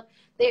Club.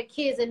 There are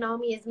kids that know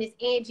me as Miss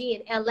Angie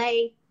in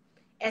LA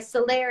at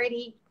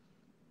Celerity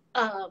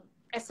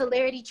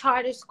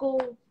Charter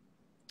School.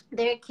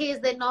 There are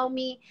kids that know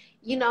me,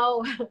 you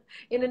know,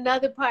 in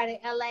another part of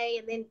LA,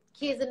 and then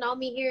kids that know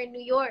me here in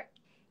New York.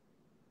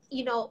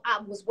 You know,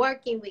 I was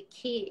working with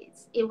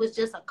kids. It was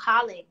just a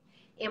calling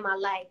in my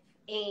life.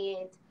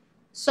 And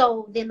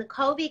so then the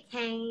COVID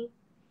came,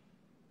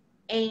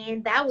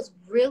 And that was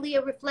really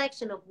a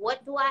reflection of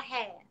what do I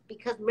have?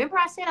 Because remember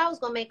I said I was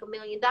going to make $1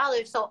 million.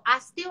 So I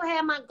still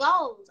had my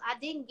goals. I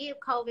didn't give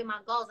COVID my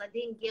goals. I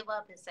didn't give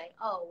up and say,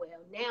 oh,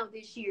 well, now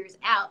this year's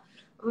out.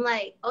 I'm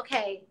like,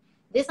 okay,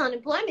 this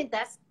unemployment,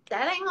 that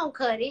ain't going to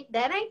cut it.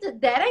 That ain't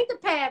the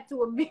path to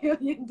 $1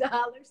 million.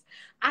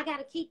 I got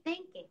to keep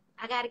thinking.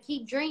 I got to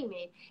keep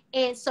dreaming.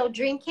 And so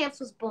Dream Camps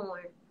was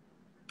born.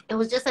 It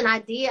was just an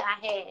idea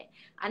I had.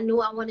 I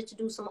knew I wanted to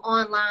do some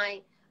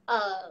online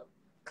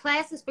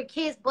classes for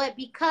kids, but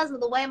because of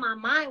the way my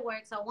mind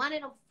works, I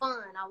wanted them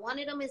fun. I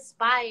wanted them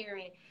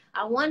inspiring.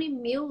 I wanted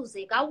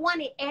music. I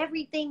wanted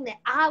everything that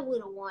I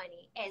would have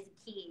wanted as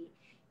a kid,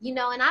 you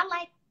know, and I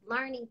like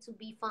learning to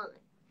be fun.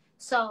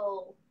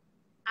 So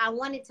I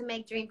wanted to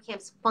make Dream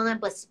Camps fun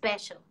but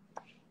special.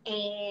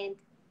 And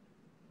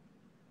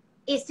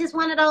it's just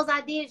one of those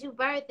ideas you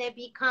birth that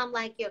become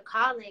like your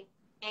calling,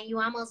 and you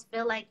almost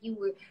feel like you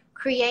were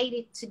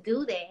created to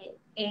do that.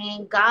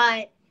 And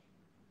God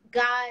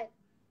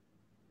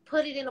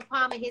put it in the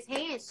palm of his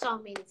hand so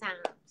many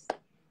times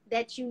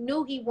that you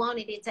knew he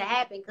wanted it to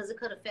happen, because it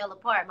could have fell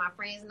apart. My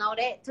friends know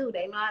that too.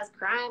 They know I was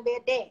crying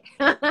about that.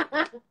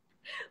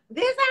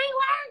 This ain't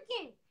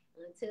working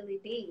until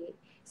it did.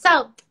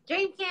 So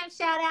Dream Camp,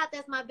 shout out.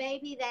 That's my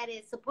baby that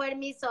is supporting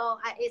me. So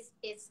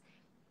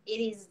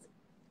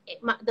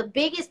the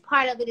biggest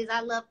part of it is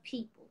I love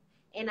people.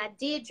 And I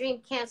did Dream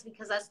Camps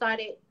because I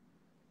started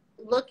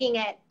looking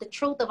at the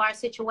truth of our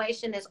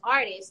situation as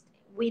artists.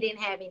 We didn't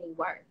have any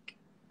work.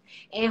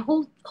 And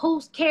who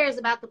cares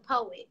about the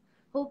poet?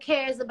 Who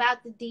cares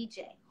about the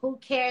DJ? Who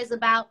cares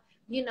about,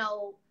 you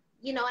know,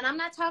 and I'm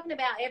not talking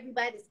about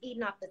everybody that's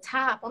eating off the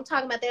top. I'm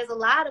talking about there's a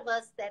lot of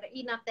us that are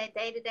eating off that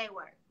day-to-day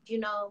work, you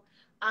know.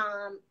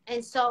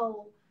 And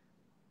so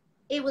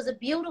it was a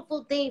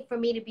beautiful thing for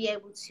me to be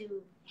able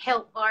to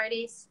help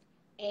artists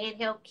and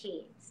help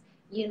kids,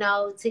 you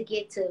know, to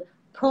get to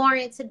pour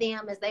into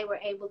them as they were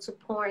able to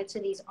pour into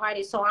these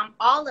artists. So I'm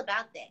all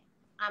about that.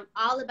 I'm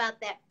all about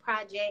that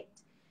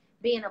project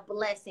being a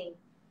blessing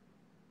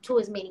to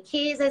as many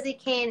kids as it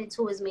can and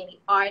to as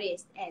many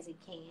artists as it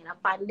can, a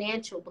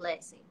financial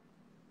blessing.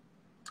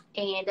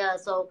 And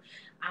so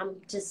I'm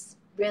just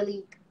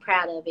really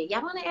proud of it.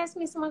 Y'all want to ask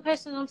me some more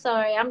questions? I'm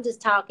sorry. I'm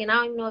just talking. I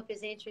don't even know if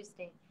it's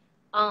interesting.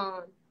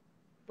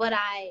 But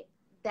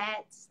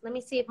let me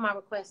see if my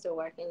requests are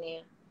working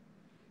there.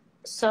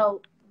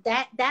 So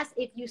that's,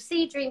 if you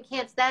see Dream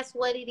Camps, that's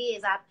what it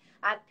is.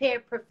 I've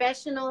paired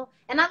professional,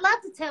 and I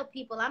love to tell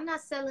people I'm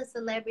not selling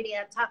celebrity.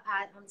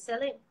 I'm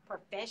selling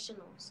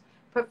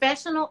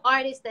professional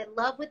artists that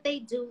love what they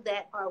do,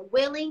 that are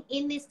willing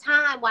in this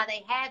time while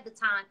they have the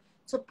time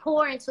to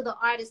pour into the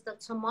artists of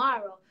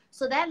tomorrow.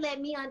 So that let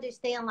me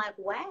understand, like,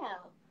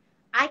 wow,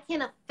 I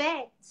can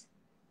affect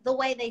the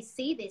way they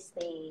see this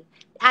thing.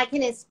 I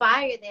can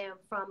inspire them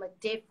from a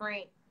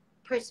different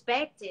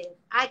perspective.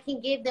 I can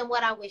give them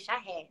what I wish I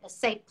had, a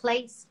safe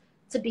place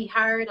to be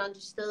heard,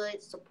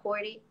 understood,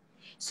 supported.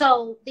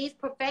 So these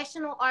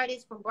professional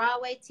artists from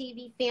Broadway,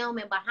 TV, film,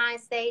 and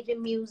behind stage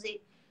and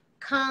music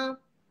come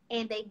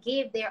and they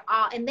give their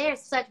all. And they're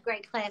such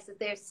great classes.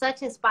 They're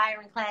such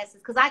inspiring classes.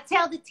 Because I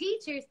tell the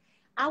teachers,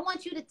 I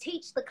want you to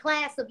teach the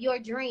class of your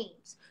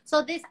dreams.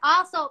 So this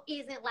also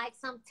isn't like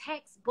some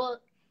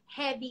textbook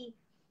heavy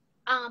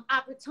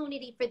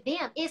opportunity for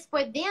them. It's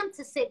for them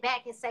to sit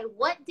back and say,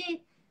 what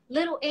did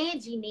little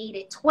Angie need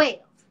at 12?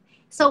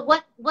 So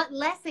what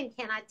lesson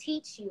can I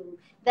teach you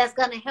that's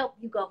going to help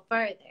you go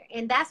further?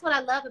 And that's what I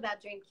love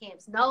about Dream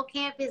Camps. No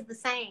camp is the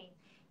same.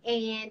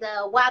 And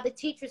while the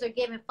teachers are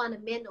giving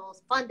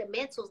fundamentals,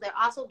 they're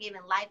also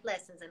giving life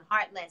lessons and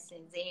heart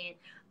lessons. And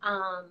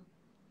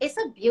it's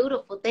a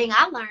beautiful thing.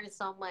 I learn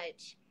so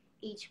much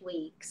each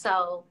week.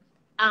 So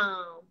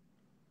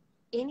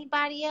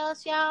anybody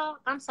else, y'all?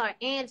 I'm sorry.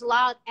 Ange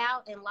logged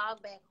out and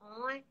logged back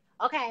on.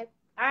 Okay.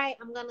 All right.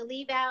 I'm going to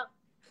leave out.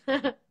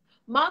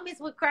 Moments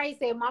with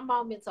Crazy, and my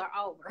moments are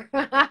over.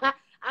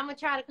 I'm going to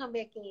try to come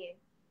back in.